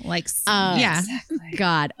know? Like, yeah. Exactly.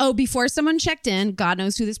 God. Oh, before someone checked in, God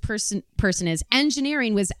knows who this person is.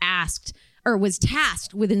 Engineering was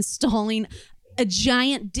tasked with installing a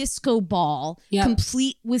giant disco ball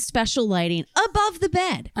complete with special lighting above the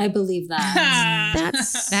bed. I believe that.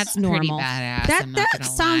 That's pretty normal. badass. That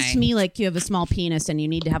sounds to me like you have a small penis and you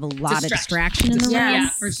need to have a lot of distraction in the room. Yeah,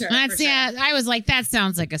 for sure. That's, for sure. yeah, I was like, that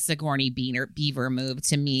sounds like a Sigourney Beaver move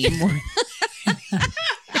to me. More.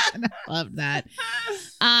 I love that.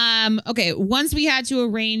 Okay, once we had to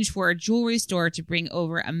arrange for a jewelry store to bring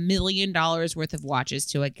over $1 million worth of watches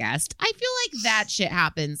to a guest. I feel like that shit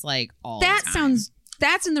happens like all the time.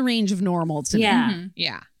 That's in the range of normal to me. Mm-hmm.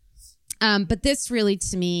 Yeah. But this really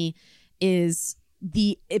to me is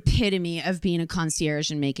the epitome of being a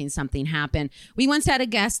concierge and making something happen. We once had a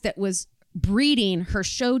guest that was breeding her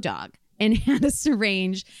show dog and had us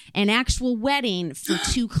arrange an actual wedding for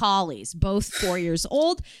 2 collies, both 4 years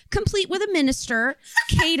old, complete with a minister,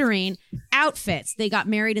 catering, outfits. They got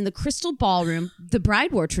married in the Crystal Ballroom. The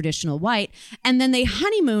bride wore traditional white. And then they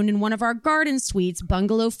honeymooned in one of our garden suites,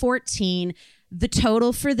 Bungalow 14. The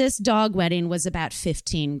total for this dog wedding was about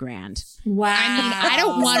 $15,000. Wow. I mean, I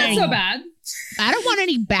don't want Not so bad. I don't want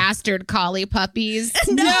any bastard collie puppies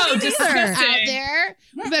No, disgusting. out there.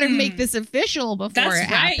 We better make this official before That's it right.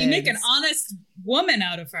 happens. You make an honest woman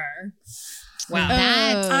out of her. Wow.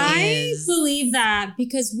 I believe that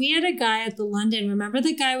because we had a guy at the London. Remember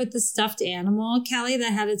the guy with the stuffed animal, Kelly,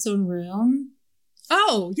 that had its own room?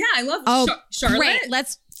 Oh, yeah. I love Charlotte. Great.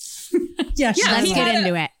 Let's Yeah, get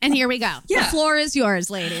into it. And here we go. Yeah. The floor is yours,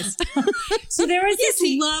 ladies. So there was this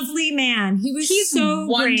lovely man. He's so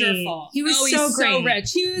wonderful. Great. He was he's so great. so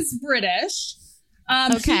rich. He was British.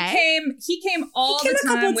 Okay. He came all He came the a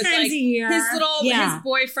couple time with times like a year. his Yeah.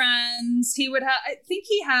 boyfriends. He would have. I think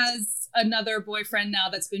he has another boyfriend now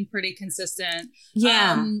that's been pretty consistent.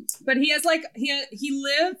 Yeah. But he has like he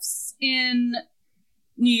lives in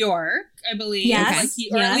New York, I believe. Yes.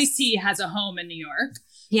 Like or at least he has a home in New York.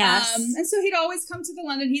 Yes. And so he'd always come to the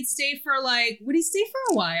London. He'd stay for would he stay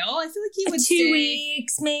for a while? I feel like he would 2 stay.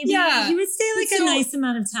 weeks, maybe. Yeah. He would stay like So a nice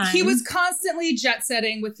amount of time. He was constantly jet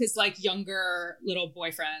setting with his like younger little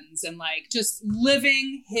boyfriends and like just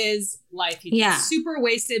living his life. He'd be super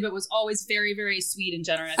wasted, but was always very, very sweet and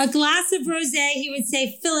generous. A glass of rosé, he would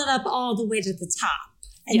say, fill it up all the way to the top.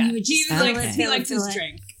 And he would just he liked his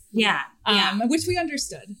drink. Yeah. Which we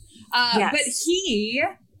understood. But he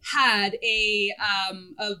had a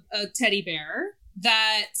teddy bear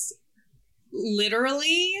that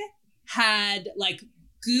literally had like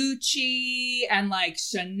Gucci and like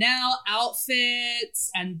Chanel outfits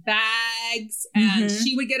and bags, and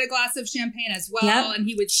she would get a glass of champagne as well. And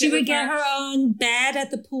he would. She would get her own bed at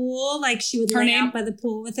the pool, like she would lay out by the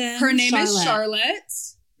pool with him. Her name is Charlotte.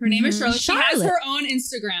 Her name is Charlotte. She has her own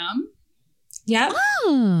Instagram. Yep.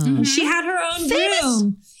 Oh. She had her own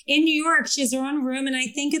room in New York. She has her own room. And I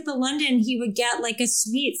think at the London, he would get like a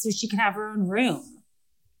suite so she could have her own room.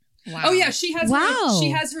 Wow. Oh, yeah. She has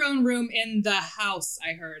her own room in the house,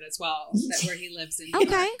 I heard as well, where he lives in New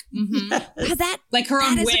York. Mm-hmm. Like her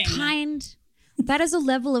own wing. That is a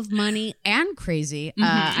level of money and crazy.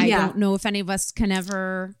 I don't know if any of us can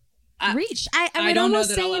ever reach. I would don't know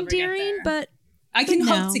almost that I'll say ever get endearing, there. but I can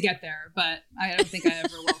hope to get there, but I don't think I ever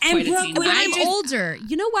will quite attain When that. I'm older,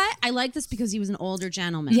 you know what? I like this because he was an older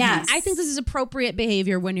gentleman. Yes. I think this is appropriate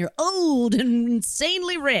behavior when you're old and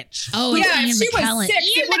insanely rich. Oh, yeah, Ian if she McKellen. was 6,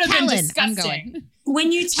 it would have been McKellen. I'm disgusting. going.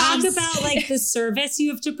 When you talk about like the service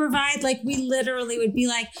you have to provide, like we literally would be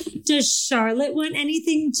like, does Charlotte want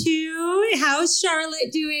anything too? How's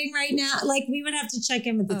Charlotte doing right now? Like we would have to check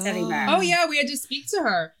in with the teddy bear. Oh yeah, we had to speak to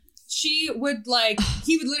her. She would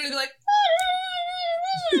he would literally be like,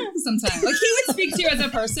 sometimes. Like he would speak to you as a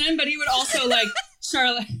person, but he would also like,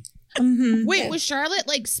 Charlotte. Mm-hmm. Wait, was Charlotte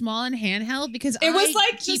like small and handheld? Because it was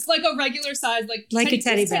like just like a regular size, like a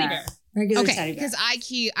teddy bear. Regular teddy bear. Because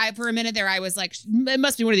I for a minute there, I was like, it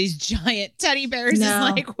must be one of these giant teddy bears. Is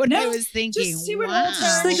like what I was thinking. She would hold her.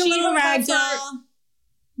 She's like a little rag doll.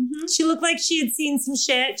 Mm-hmm. She looked like she had seen some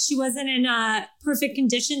shit. She wasn't in perfect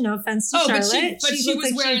condition. No offense to Charlotte. But she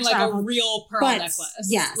was wearing like a real pearl necklace.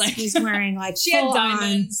 Yes, like, she's wearing like she had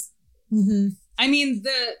diamonds. Mm-hmm. I mean,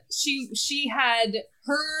 she had,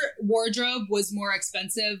 her wardrobe was more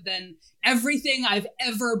expensive than everything I've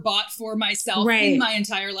ever bought for myself in my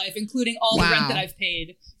entire life, including all the rent that I've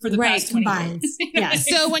paid for the past 20 years. Yes.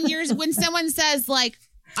 So when someone says like,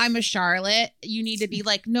 I'm a Charlotte, you need to be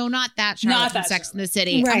like, no, not that Charlotte from Sex and the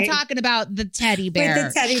City. Right. I'm talking about the teddy bear.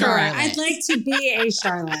 With the teddy bear. I'd like to be a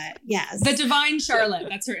Charlotte. Yes. The Divine Charlotte.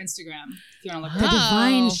 That's her Instagram. If you want to look The at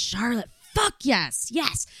Divine Charlotte. Fuck yes.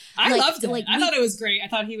 Yes. I loved it. I thought it was great. I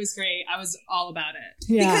thought he was great. I was all about it.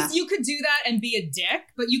 Yeah. Because you could do that and be a dick,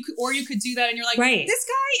 but you could do that and you're like, this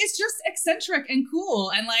guy is just eccentric and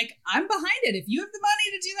cool. And like, I'm behind it. If you have the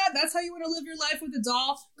money to do that, that's how you want to live your life with a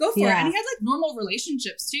doll, go for it. And he had like normal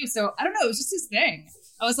relationships too. So I don't know. It was just his thing.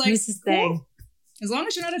 I was like, it was his thing. As long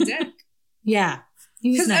as you're not a dick. Yeah.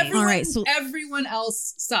 Because nice. everyone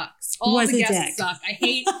else sucks. All the guests suck. I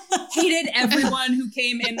hated everyone who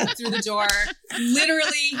came in through the door.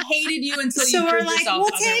 Literally hated you until you proved yourself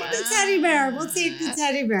we'll take the teddy bear. We'll take the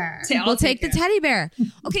teddy bear. We'll take the teddy bear.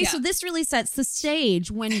 Okay, so this really sets the stage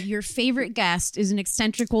when your favorite guest is an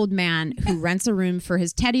eccentric old man who rents a room for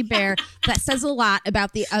his teddy bear. That says a lot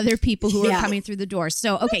about the other people who are coming through the door.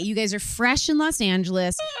 So, okay, you guys are fresh in Los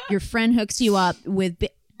Angeles. Your friend hooks you up with...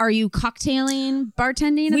 Are you cocktailing,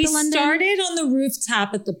 bartending at the London? We started on the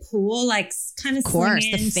rooftop at the pool, like kind of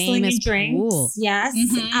the famous drinks. Pool. Yes.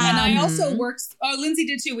 Mm-hmm. And I also worked, Lindsay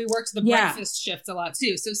did too. We worked the breakfast shift a lot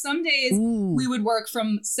too. So some days we would work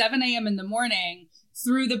from 7 a.m. in the morning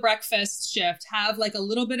through the breakfast shift, have like a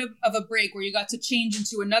little bit of a break where you got to change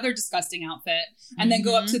into another disgusting outfit and then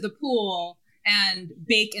go up to the pool and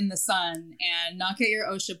bake in the sun and not get your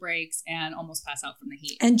OSHA breaks and almost pass out from the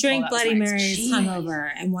heat. And drink Bloody Marys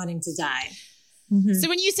hungover and wanting to die. Mm-hmm. So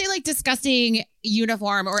when you say like disgusting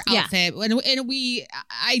uniform or outfit,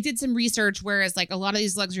 I did some research, whereas like a lot of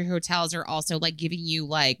these luxury hotels are also like giving you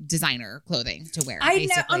like designer clothing to wear.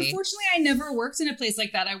 Unfortunately, I never worked in a place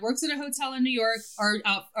like that. I worked at a hotel in New York. Our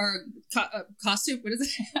costume, what is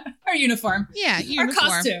it? Our uniform. Yeah, our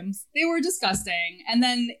costumes. They were disgusting. And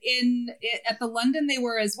then at the London, they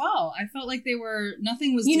were as well. I felt like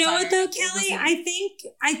nothing was. You know what though, Kelly? I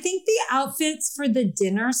think the outfits for the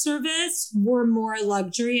dinner service were more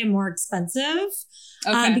luxury and more expensive.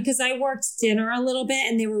 Okay. Because I worked dinner a little bit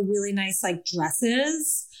and they were really nice like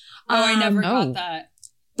dresses. I never got that.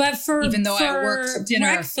 But even though I worked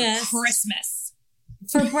dinner breakfast, for Christmas.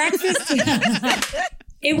 For breakfast,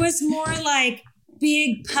 it was more like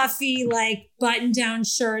big puffy like button down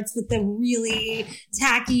shirts with the really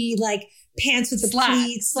tacky like pants with the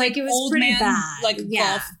pleats. Like it was old pretty man, bad. Like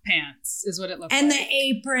golf pants is what it looked like. And the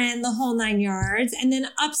apron, the whole 9 yards. And then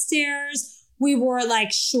upstairs, we wore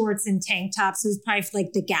like shorts and tank tops. It was probably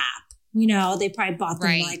like the Gap. You know, they probably bought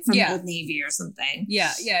them like from Old Navy or something.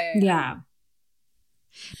 Yeah.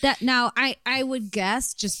 That now I would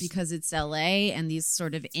guess, just because it's LA and these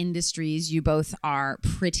sort of industries, you both are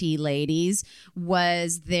pretty ladies.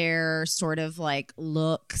 Was there sort of like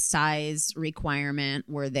look size requirement?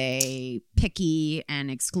 Were they picky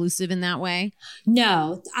and exclusive in that way?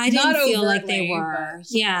 No, I didn't feel like they were.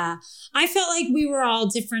 Yeah. I felt like we were all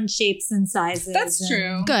different shapes and sizes. That's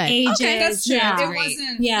true. Good. Ages. Okay, that's true. Yeah. It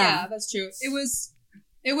wasn't. Yeah, that's true. It was,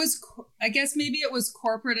 I guess maybe it was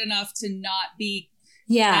corporate enough to not be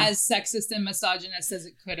as sexist and misogynist as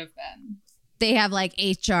it could have been. They have like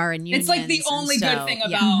HR and unions. It's like the only good thing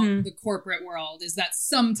about the corporate world is that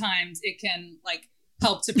sometimes it can like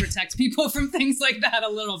help to protect people from things like that a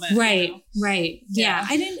little bit. Right, you know? right. Yeah.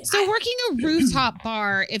 Working a rooftop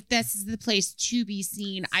bar, if this is the place to be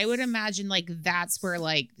seen, I would imagine like that's where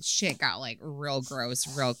like shit got like real gross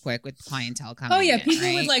real quick with clientele coming in. Oh yeah,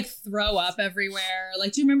 people would like throw up everywhere.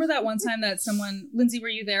 Like, do you remember that one time that Lindsay, were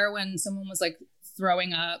you there when someone was like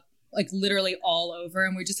throwing up like literally all over,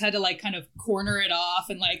 and we just had to like kind of corner it off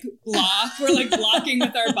and like block. We're like blocking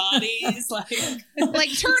with our bodies, like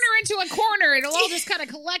turn her into a corner. It'll all just kind of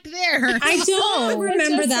collect there. I don't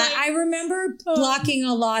remember that. like, I remember blocking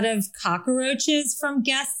a lot of cockroaches from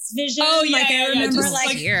guests' vision. Oh yeah, I remember just,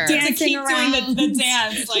 like here. dancing to keep around, doing the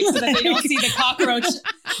dance, like so that they don't see the cockroach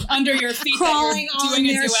under your feet crawling that you're on doing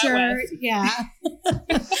their a duet shirt. with. Yeah,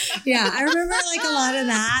 yeah. I remember like a lot of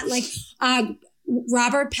that. Like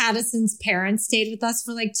Robert Pattinson's parents stayed with us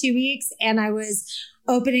for like 2 weeks, and I was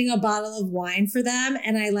opening a bottle of wine for them,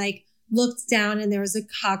 and I like looked down and there was a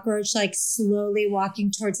cockroach like slowly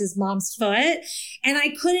walking towards his mom's foot, and I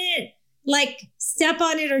couldn't like step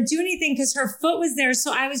on it or do anything because her foot was there.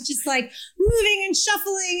 So I was just like moving and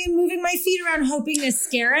shuffling and moving my feet around, hoping to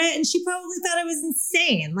scare it. And she probably thought I was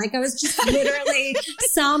insane. Like I was just literally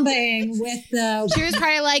sambaing with the. She was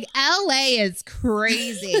probably like, LA is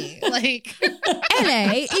crazy. Like,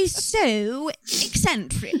 LA is so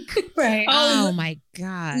eccentric. Right. Oh my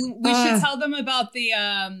God. We should tell them about the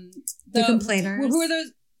complainers. Who are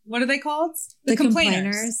those? What are they called? The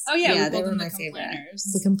complainers. Oh yeah, they were my favorite.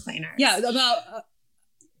 The complainers. Yeah, about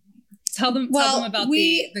tell them about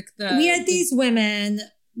we had these women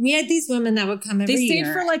that would come every year. They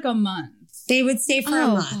stayed for like a month. They would stay for a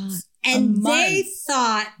month. God. And they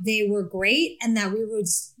thought they were great and that we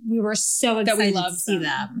were so excited to see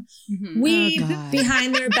them. Mm-hmm. We,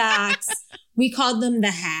 behind their backs, we called them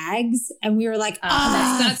the hags. And we were like,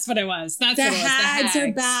 that's what it was. That's the what it was. hags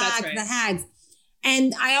are back. That's right. The hags.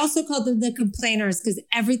 And I also called them the complainers because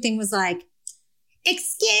everything was like,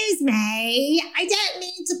 excuse me, I don't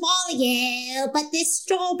mean to bother you, but this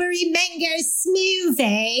strawberry mango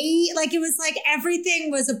smoothie, like it was like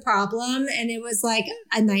everything was a problem and it was like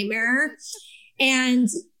a nightmare. And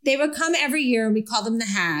they would come every year and we called them the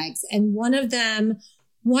hags. And one of them,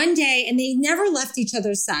 one day, and they never left each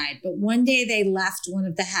other's side, but one day they left one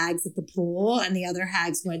of the hags at the pool and the other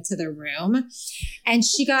hags went to their room. And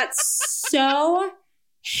she got so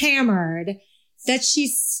hammered that she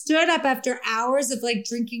stood up after hours of like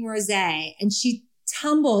drinking rosé and she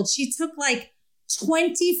tumbled. She took like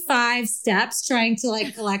 25 steps trying to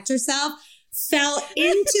like collect herself, fell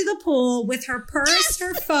into the pool with her purse,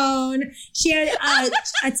 her phone. She had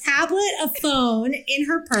a tablet, a phone in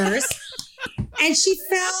her purse. And she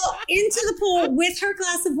fell into the pool with her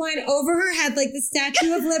glass of wine over her head like the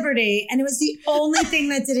Statue of Liberty. And it was the only thing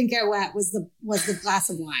that didn't get wet was the glass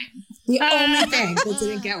of wine. The only thing that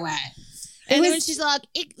didn't get wet. And then she's like,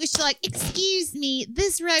 excuse me,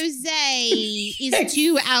 this rosé is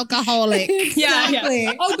too alcoholic. Exactly.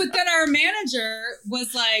 Yeah. Oh, but then our manager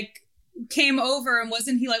was like, came over and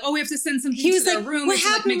wasn't he like, oh, we have to send something to their room. What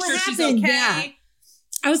happened? Like, make sure she's okay. Yeah.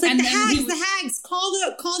 I was like, the hags, call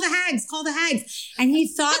the hags. And he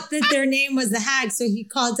thought that their name was the hags. So he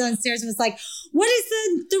called downstairs and was like, what is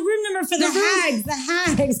the room number for the hags? The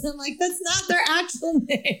hags. I'm like, that's not their actual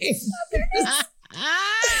name.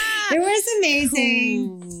 It was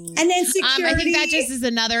amazing. And then security. I think that just is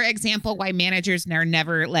another example why managers are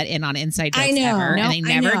never let in on inside jokes ever. Nope, and they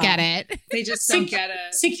never get it. They just don't get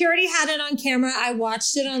it. Security had it on camera. I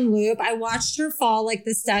watched it on loop. I watched her fall like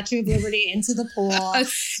the Statue of Liberty into the pool.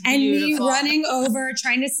 And me running over,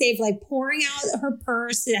 trying to save, like pouring out her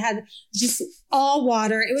purse. It had just all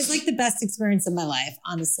water. It was like the best experience of my life,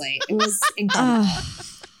 honestly. It was incredible.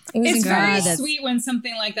 It's very sweet when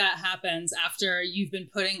something like that happens after you've been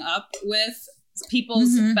putting up with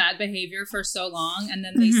people's bad behavior for so long. And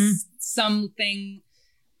then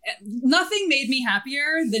nothing made me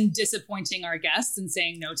happier than disappointing our guests and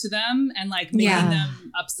saying no to them and like making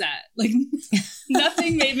them upset. Like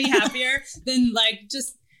nothing made me happier than like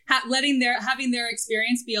just having their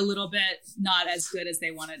experience be a little bit not as good as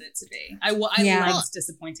they wanted it to be. I liked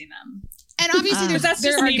disappointing them. And obviously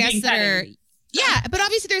there are guests that are... Yeah, but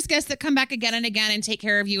obviously there's guests that come back again and again and take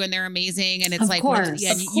care of you and they're amazing and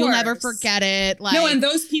it's you'll never forget it. Like, no, and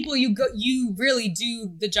those people you really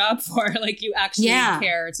do the job for. Like you actually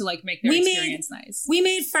care to like make their experience nice. We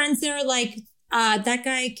made friends there, like that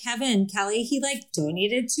guy Kevin Kelly. He like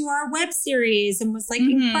donated to our web series and was like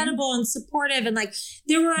incredible and supportive, and like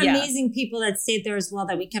there were amazing people that stayed there as well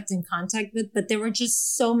that we kept in contact with. But there were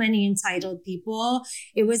just so many entitled people.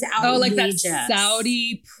 It was outrageous. Oh, like that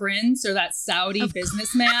Saudi prince or that Saudi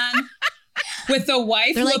businessman. With the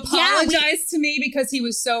wife who apologized to me because he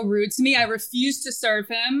was so rude to me. I refused to serve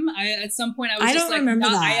him. At some point, I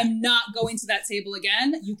am not going to that table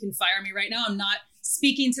again. You can fire me right now. I'm not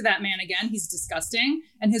speaking to that man again. He's disgusting.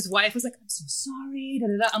 And his wife was like, I'm so sorry.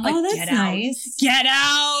 I'm like, that's get nice. Get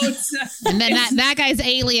out. And then that guy's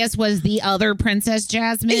alias was the other Princess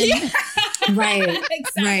Jasmine. Yeah. Right.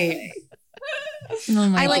 Exactly. Right. Oh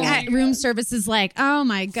my I like God. room service is like, oh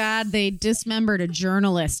my God, they dismembered a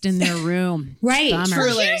journalist in their room. Right. Bummer.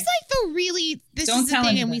 Truly. Here's like the really, this Don't is the tell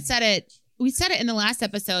thing, anyone. and we said it in the last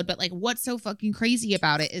episode, but like what's so fucking crazy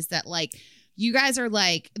about it is that like you guys are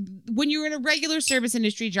like, when you're in a regular service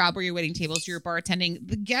industry job where you're waiting tables, you're bartending,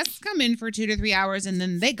 the guests come in for 2 to 3 hours and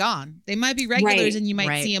then they gone. They might be regulars Right. and you might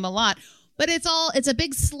Right. see them a lot, but it's a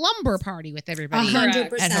big slumber party with everybody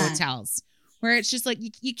 100%. at hotels where it's just like,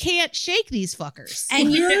 you can't shake these fuckers.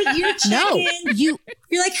 And you're No, checking.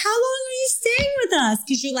 You're like, how long are you staying with us?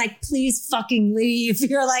 Because you're like, please fucking leave.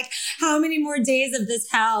 You're like, how many more days of this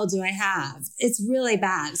hell do I have? It's really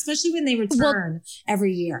bad, especially when they return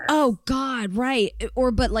every year. Oh God, right.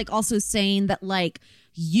 But like also saying that like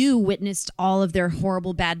you witnessed all of their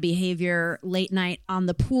horrible bad behavior late night on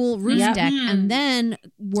the pool roof Yep. deck, and then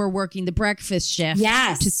we're working the breakfast shift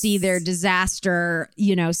Yes. to see their disaster,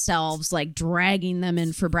 selves like dragging them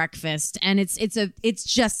in for breakfast. And it's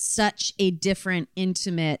just such a different,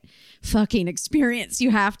 intimate fucking experience you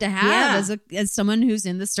have to have as someone who's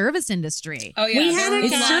in the service industry. Oh yeah, We there had were a a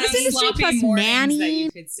guy- lot Service of industry sloppy plus mornings nanny. that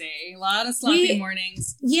you could say. A lot of sloppy We-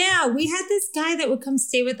 mornings. Yeah, we had this guy that would come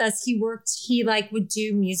stay with us. He would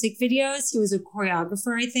do music videos. He was a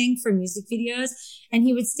choreographer, I think, for music videos. And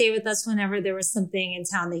he would stay with us whenever there was something in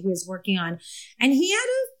town that he was working on. And he had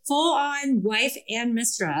a full on wife and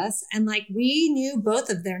mistress. And like, we knew both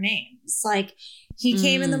of their names. Like, he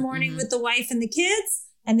came in the morning with the wife and the kids.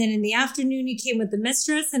 And then in the afternoon, he came with the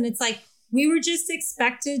mistress. And it's like, we were just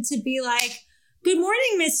expected to be like, good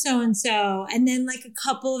morning, Miss So-and-so. And then like a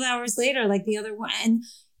couple of hours later, like the other one. And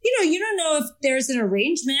you don't know if there's an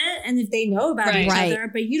arrangement and if they know about each Right. other,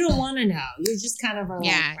 but you don't want to know. You're just kind of like,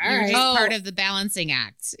 Yeah, all you're right. just Oh. part of the balancing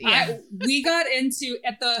act. Yeah. We got into,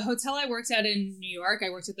 at the hotel I worked at in New York, I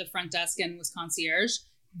worked at the front desk and was concierge.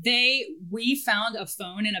 We found a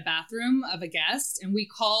phone in a bathroom of a guest and we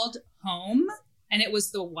called home and it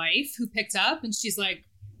was the wife who picked up and she's like,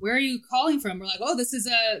 where are you calling from? We're like, oh, this is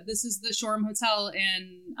the Shoreham Hotel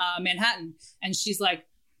in Manhattan. And she's like,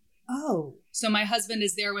 oh, so my husband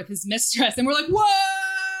is there with his mistress. And we're like,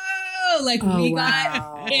 whoa, like we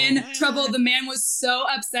got in trouble. The man was so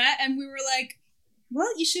upset. And we were like, well,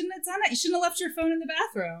 you shouldn't have done that. You shouldn't have left your phone in the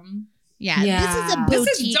bathroom. Yeah, Yeah. this is a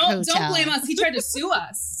boutique Don't hotel. blame us. He tried to sue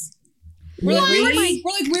us. We're like,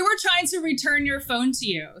 we were trying to return your phone to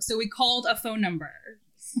you. So we called a phone number.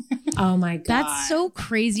 Oh my God. That's so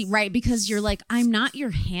crazy, right? Because you're like, I'm not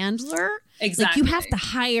your handler. Exactly. Like you have to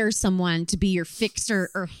hire someone to be your fixer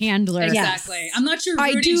or handler. Exactly. I'm not your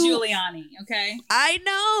I Rudy do- Giuliani. Okay. I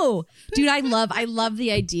know. Dude, I love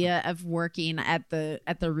the idea of working at the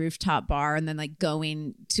rooftop bar and then like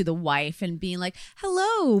going to the wife and being like,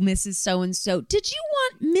 hello, Mrs. So-and-so. Did you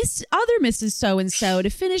want Mrs. So-and-so to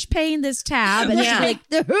finish paying this tab? And she'd be like,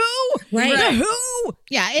 the who? Right. The who?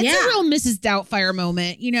 Yeah, it's Yeah. a real Mrs. Doubtfire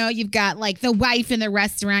moment. You've got like the wife in the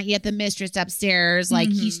restaurant, you have the mistress upstairs, like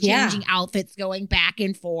he's Yeah. changing outfits, going back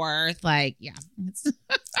and forth. Like, yeah.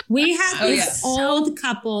 We had Oh, this yes. old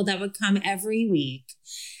couple that would come every week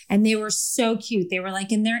and they were so cute. They were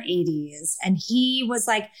like in their 80s and he was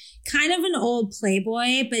like kind of an old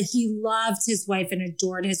playboy, but he loved his wife and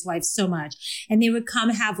adored his wife so much. And they would come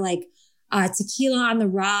have like tequila on the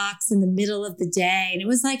rocks in the middle of the day. And it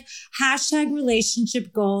was like hashtag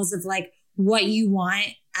relationship goals of like what you want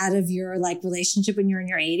out of your like relationship when you're in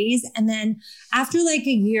your 80s. And then after like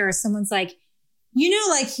a year, someone's like,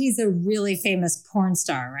 like he's a really famous porn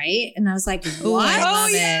star, right? And I was like, Ooh, what? I love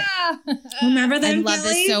it. Yeah. Remember I that? love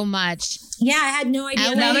this so much. Yeah, I had no idea.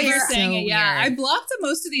 I Now love that it. you're So saying it, yeah. weird. I blocked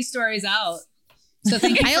most of these stories out. So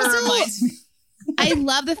thank you I for also- reminding me. I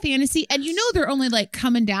love the fantasy. And they're only like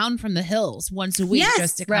coming down from the hills once a week Yes,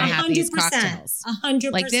 just to come have these 100%. cocktails.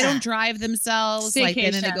 100%. Like they don't drive themselves. Like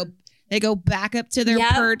and then Staycation. they go back up to their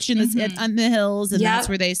Yep. perch in on the hills, and Yep. that's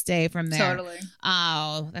where they stay from there. Totally.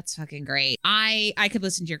 Oh, that's fucking great. I could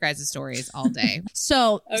listen to your guys' stories all day.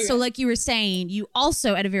 So Okay. like you were saying, you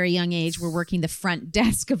also at a very young age were working the front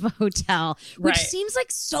desk of a hotel, which Right. seems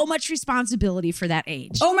like so much responsibility for that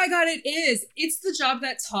age. Oh my God, it is. It's the job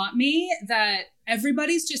that taught me that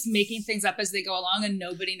everybody's just making things up as they go along and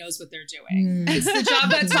nobody knows what they're doing. It's the job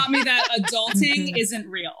that taught me that adulting isn't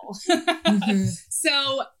real.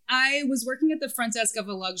 So I was working at the front desk of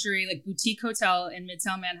a luxury like boutique hotel in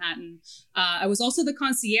Midtown Manhattan. I was also the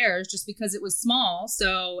concierge just because it was small.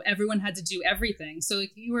 So everyone had to do everything. So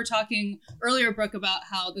like you were talking earlier, Brooke, about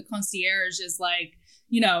how the concierge is like,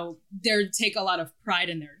 they take a lot of pride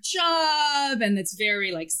in their job and it's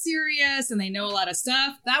very like serious and they know a lot of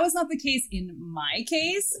stuff. That was not the case in my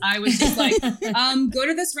case. I was just like, go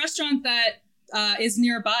to this restaurant that is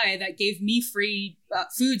nearby that gave me free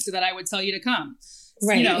food so that I would tell you to come.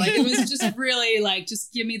 Right. You know, like it was just really like,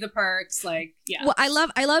 just give me the perks. Like, yeah. Well, I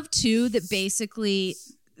love too that basically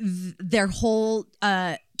their whole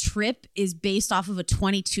trip is based off of a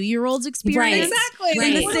 22-year-old's experience Exactly.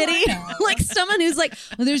 in the Like, city. Like someone who's like,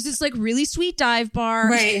 well, there's this like really sweet dive bar,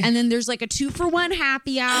 Right. and then there's like a 2-for-1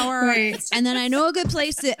 happy hour, Right. and then I know a good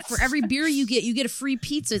place that for every beer you get a free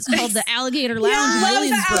pizza. It's called the Alligator Lounge in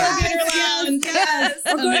Williamsburg. Alligator Lounge. Yes.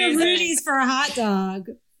 Or go to Amazing. Rudy's for a hot dog.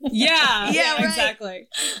 Yeah, right. exactly.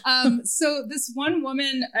 So this one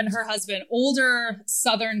woman and her husband, older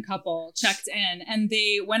Southern couple, checked in and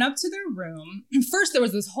they went up to their room. First, there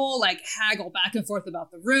was this whole like haggle back and forth about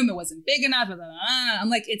the room. It wasn't big enough. I'm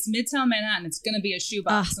like, it's Midtown Manhattan. It's going to be a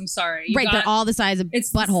shoebox. I'm sorry. Right, they're all the size of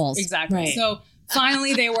buttholes. Exactly. Right. So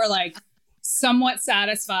finally they were like somewhat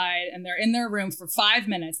satisfied and they're in their room for 5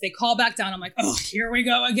 minutes. They call back down. I'm like, oh, here we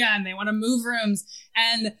go again. They want to move rooms.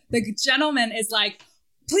 And the gentleman is like,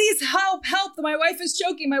 please help. My wife is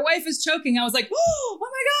choking. I was like, oh my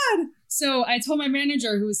God. So I told my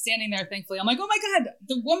manager who was standing there, thankfully, I'm like, oh my God,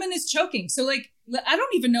 the woman is choking. So like, I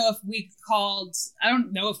don't know if we called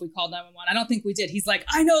 911. I don't think we did. He's like,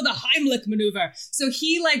 I know the Heimlich maneuver. So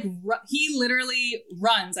he literally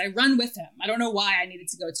runs. I run with him. I don't know why I needed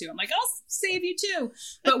to go too. I'm like, I'll save you too.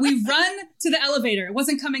 But we run to the elevator. It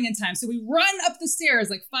wasn't coming in time. So we run up the stairs,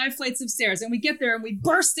 like 5 flights of stairs, and we get there and we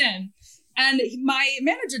burst in. And my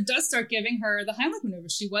manager does start giving her the Heimlich maneuver.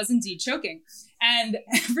 She was indeed choking. And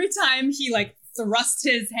every time he like thrust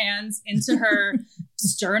his hands into her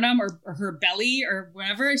sternum or her belly or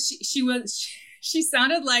whatever, she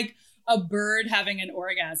sounded like a bird having an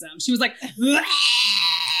orgasm. She was like,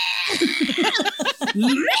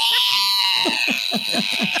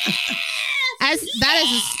 that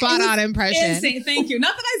is a spot on impression. Insane. Thank you.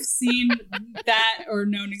 Not that I've seen that or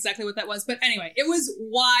known exactly what that was, but anyway, it was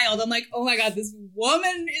wild. I'm like, oh my God, this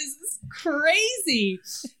woman is crazy.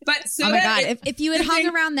 But so oh my God, if you had hung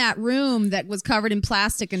around that room that was covered in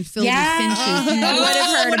plastic and filled with finches, you would Oh,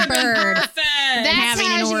 have heard a bird having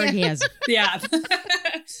an how orgasm. Yeah.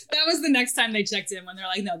 That was the next time they checked in when they're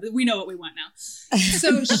like, no, we know what we want now.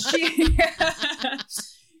 So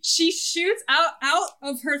she shoots out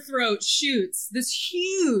of her throat, shoots this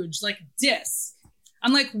huge like disc.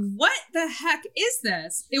 I'm like, what the heck is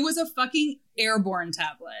this? It was a fucking airborne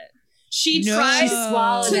tablet. She tried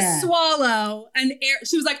to swallow an air.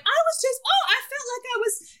 She was like, I felt like I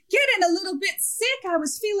was getting a little bit sick. I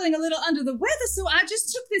was feeling a little under the weather. So I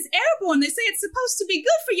just took this airborne. They say it's supposed to be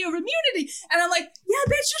good for your immunity. And I'm like, yeah,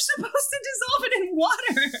 bitch, you're supposed to dissolve it in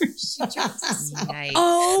water. She tried to swallow.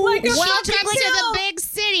 Oh, like welcome to the big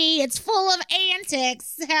city. It's full of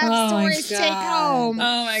antics. Have stories to take home.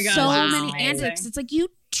 Oh my God. So Wow. many Amazing. antics. It's like you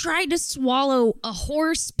tried to swallow a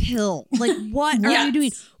horse pill. Like, what are you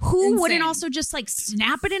doing? Who Insane. wouldn't also just like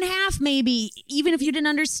snap it in half, maybe, even if you didn't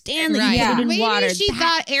understand that you Right. put it in Maybe water? she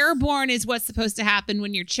thought airborne is what's supposed to happen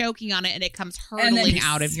when you're choking on it and it comes And then hurtling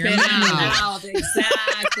out of your spit it mouth. out.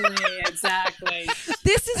 Exactly.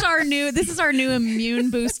 This is our new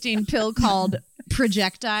immune boosting pill called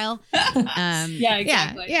Projectile. Yeah,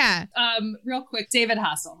 exactly. Yeah. Real quick, David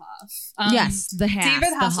Hasselhoff. Yes, the half.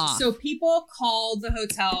 David the Hasselhoff. Hoff. So people called the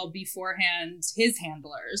hotel beforehand, his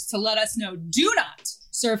handlers, to let us know, do not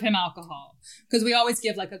serve him alcohol. Because we always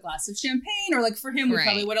give like a glass of champagne, or like for him, we Right.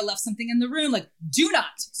 probably would have left something in the room. Like, do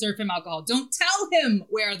not serve him alcohol. Don't tell him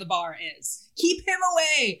where the bar is. Keep him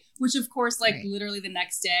away. Which of course, like Right. literally the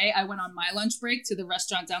next day, I went on my lunch break to the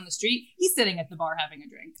restaurant down the street. He's sitting at the bar having a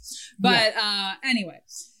drink. But anyway,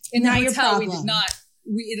 in the Not your hotel, problem.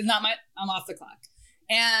 it is not I'm off the clock.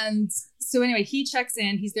 And so anyway, he checks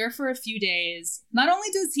in. He's there for a few days. Not only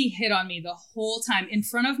does he hit on me the whole time in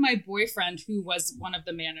front of my boyfriend, who was one of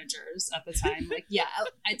the managers at the time. Like, yeah,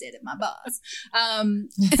 I dated my boss.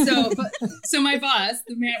 So my boss,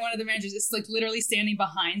 one of the managers, is like literally standing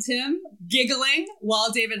behind him, giggling,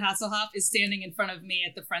 while David Hasselhoff is standing in front of me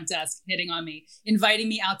at the front desk, hitting on me, inviting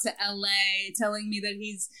me out to LA, telling me that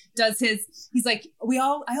he's like,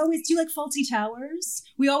 I always do like Faulty Towers.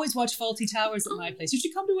 We always watch Faulty Towers at my place. You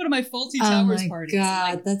should come to one of my Faulty Towers parties.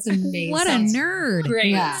 God, Like, that's amazing. What a nerd.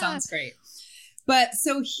 great. Yeah. Sounds great. But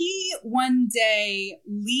so he one day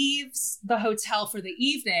leaves the hotel for the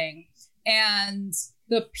evening, and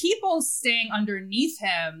the people staying underneath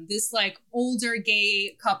him, this like older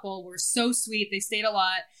gay couple, were so sweet. They stayed a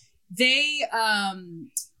lot. They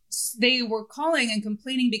were calling and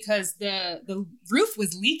complaining because the roof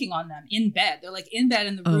was leaking on them in bed. They're like in bed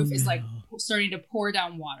and the roof is like starting to pour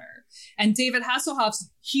down water. And David Hasselhoff's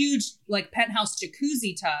huge like penthouse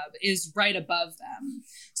jacuzzi tub is right above them.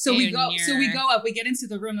 So we go up, we get into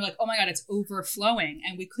the room, they're like, oh my God, it's overflowing.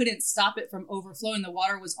 And we couldn't stop it from overflowing. The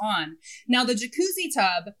water was on. Now the jacuzzi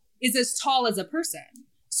tub is as tall as a person.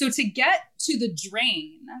 So to get to the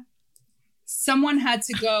drain, someone had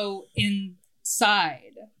to go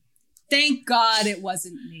inside. Thank God it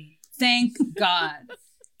wasn't me. Thank God.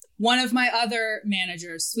 One of my other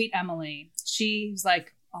managers, sweet Emily, she was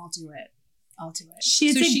like, I'll do it. She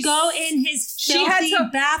had to go in his filthy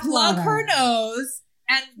bath plug water. her nose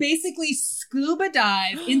and basically scuba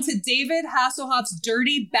dive into David Hasselhoff's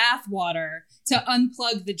dirty bath water to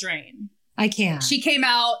unplug the drain. I can't. She came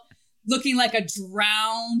out looking like a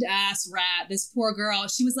drowned ass rat. This poor girl.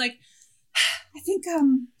 She was like, I think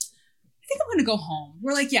I'm going to go home.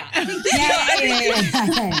 We're like, yeah. I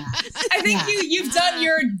think you've done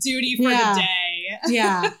your duty for the day.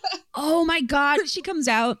 Yeah. Oh my God. She comes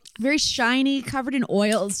out very shiny, covered in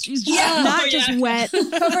oils. She's just just wet.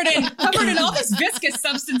 covered in all these viscous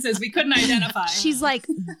substances we couldn't identify. She's like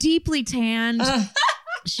deeply tanned.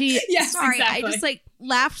 Exactly. I just like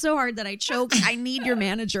laughed so hard that I choked. I need your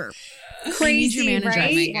manager. Crazy, I need your manager.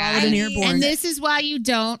 right? An airborne. And this is why you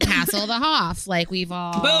don't hassle the Hoff. Like we've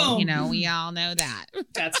all, Boom. we all know that.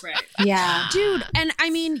 That's right. Yeah. Dude, and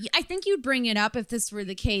I mean, I think you'd bring it up if this were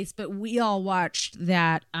the case, but we all watched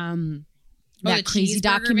that the crazy cheeseburger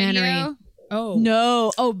documentary. video? Oh.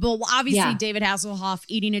 No. Oh, but obviously Yeah. David Hasselhoff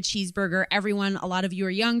eating a cheeseburger. Everyone, a lot of you are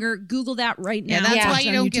younger. Google that right now. Yeah, that's why It's you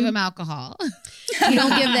on don't give YouTube. him alcohol. You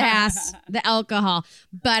don't give the ass the alcohol.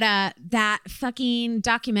 But that fucking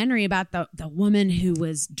documentary about the woman who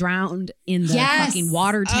was drowned in the Yes. fucking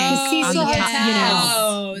water tank The Cecil on the top, Hotel.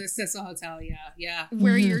 Oh, the Cecil Hotel. Yeah.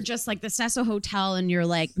 where you're just like the Cecil Hotel and you're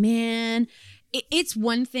like, man, it's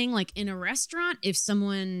one thing like in a restaurant, if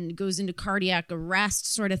someone goes into cardiac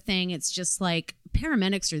arrest sort of thing, it's just like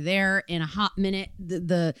paramedics are there in a hot minute.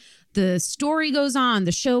 The story goes on,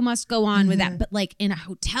 the show must go on with that. But like in a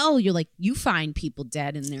hotel, you're like, you find people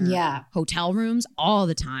dead in their hotel rooms all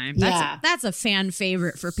the time. That's a fan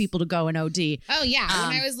favorite for people to go and OD. Oh, yeah.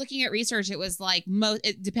 When I was looking at research, it was like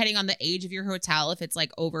depending on the age of your hotel, if it's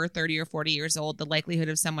like over 30 or 40 years old, the likelihood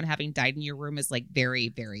of someone having died in your room is like very,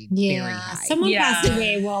 very, very high. Someone passed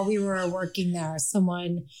away while we were working there.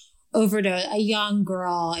 Someone overdosed, a young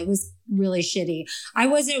girl. It was really shitty. I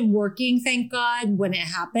wasn't working, thank God, when it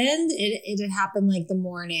happened. It had happened like the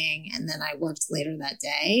morning, and then I worked later that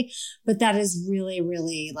day. But that is really,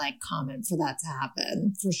 really like common for that to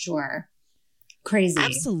happen, for sure. Crazy.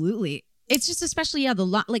 Absolutely. It's just especially,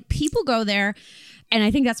 like people go there. And I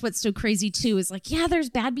think that's what's so crazy too, is like, yeah, there's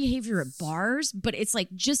bad behavior at bars, but it's like,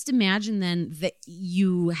 just imagine then that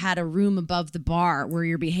you had a room above the bar where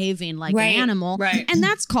you're behaving like an animal. Right. And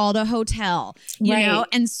that's called a hotel, you know?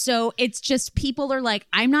 And so it's just, people are like,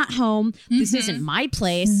 I'm not home. This isn't my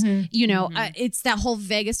place. You know, it's that whole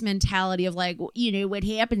Vegas mentality of like, you know, what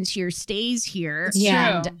happens here stays here.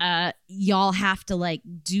 Yeah. And y'all have to like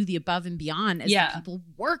do the above and beyond as the people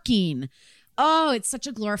working. Oh, it's such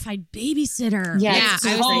a glorified babysitter. Yeah, I was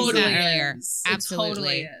totally saying that earlier. is. Absolutely. It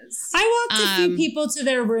totally is. I walked a few people to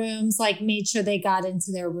their rooms, like made sure they got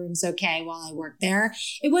into their rooms okay while I worked there.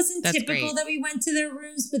 It wasn't That's typical great. that we went to their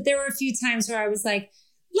rooms, but there were a few times where I was like,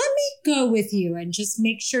 let me go with you and just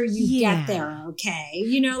make sure you get there okay.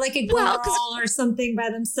 You know, like a girl or something by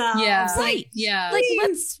themselves. Yeah. Right. Yeah. Like,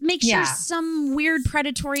 let's make sure some weird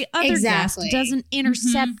predatory other guest doesn't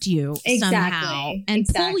intercept you somehow and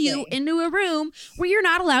pull you into a room where you're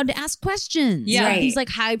not allowed to ask questions. Yeah. Like these like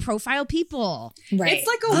high profile people. Right. It's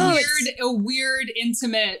like a weird,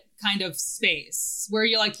 intimate kind of space where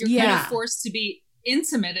you're like, you're kind of forced to be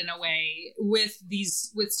intimate in a way with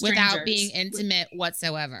strangers without being intimate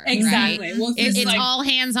whatsoever. Exactly. Right? Well, it's like, all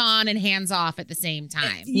hands on and hands off at the same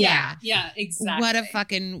time. Yeah, exactly. What a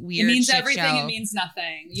fucking weird. It means shit everything. show. It means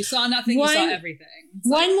nothing. You saw nothing. You saw everything.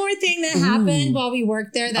 One more thing that happened while we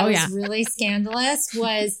worked there that was really scandalous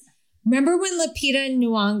was, remember when Lupita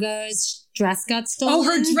Nyong'o's dress got stolen? Oh,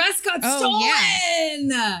 her dress got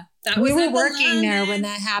stolen. Yeah. We were working there when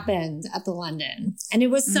that happened at the London. And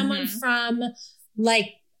it was someone from like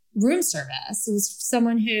room service. It was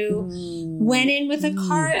someone who went in with a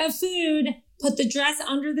cart of food, put the dress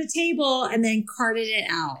under the table, and then carted it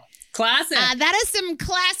out. Classic. That is some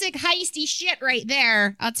classic heisty shit right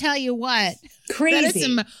there. I'll tell you what. Crazy. That is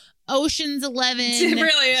some Ocean's 11. It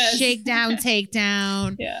really is. Shakedown,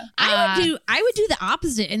 takedown. Yeah. I would do the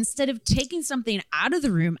opposite. Instead of taking something out of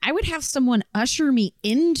the room, I would have someone usher me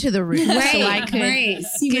into the room so I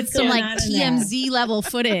could get some like TMZ level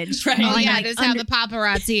footage. Right. Oh, yeah, just have the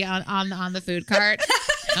paparazzi on the food cart.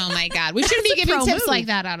 Oh my God. We shouldn't be giving pro tips move. like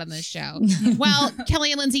that out on this show. Well,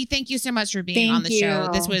 Kelly and Lindsay, thank you so much for being on the show.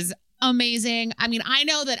 This was amazing. I mean, I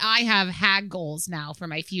know that I have hag goals now for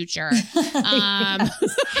my future.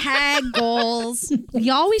 Hag goals.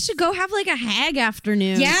 Y'all, we should go have like a hag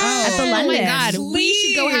afternoon. Yeah. At the Oh London. my God. We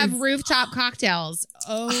should go Please. have rooftop cocktails.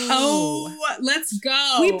 Oh, let's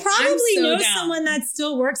go. We probably I'm so know down. someone that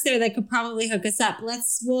still works there that could probably hook us up.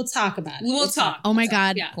 We'll talk about it. We'll talk. Oh my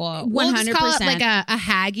God. Yeah. Cool. We'll just call it 100%. like a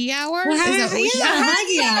haggy hour. We'll Is have- that what we yeah, should-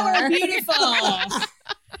 haggy hour. Beautiful.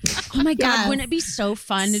 Oh my God. Yes. Wouldn't it be so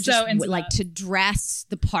fun to So just into like that. to dress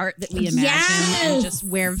the part that we imagine Yes. and just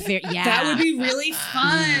wear yeah. That would be really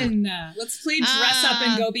fun. Let's play dress up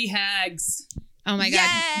and go be hags. Oh my God.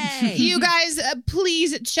 Yay. You guys,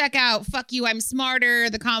 please check out Fuck You, I'm Smarter,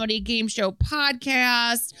 the comedy game show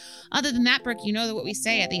podcast. Other than that, Brooke, you know what we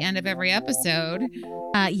say at the end of every episode.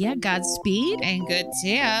 Yeah, Godspeed. And good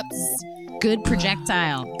tips. Good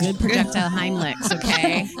projectile. Good projectile Heimlichs,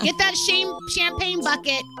 okay? Get that champagne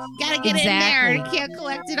bucket. Gotta get it in there. You can't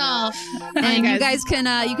collect it all. And you guys can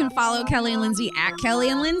you can follow Kelly and Lindsay at Kelly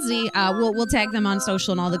and Lindsay. We'll tag them on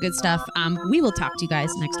social and all the good stuff. We will talk to you guys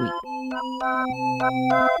next week.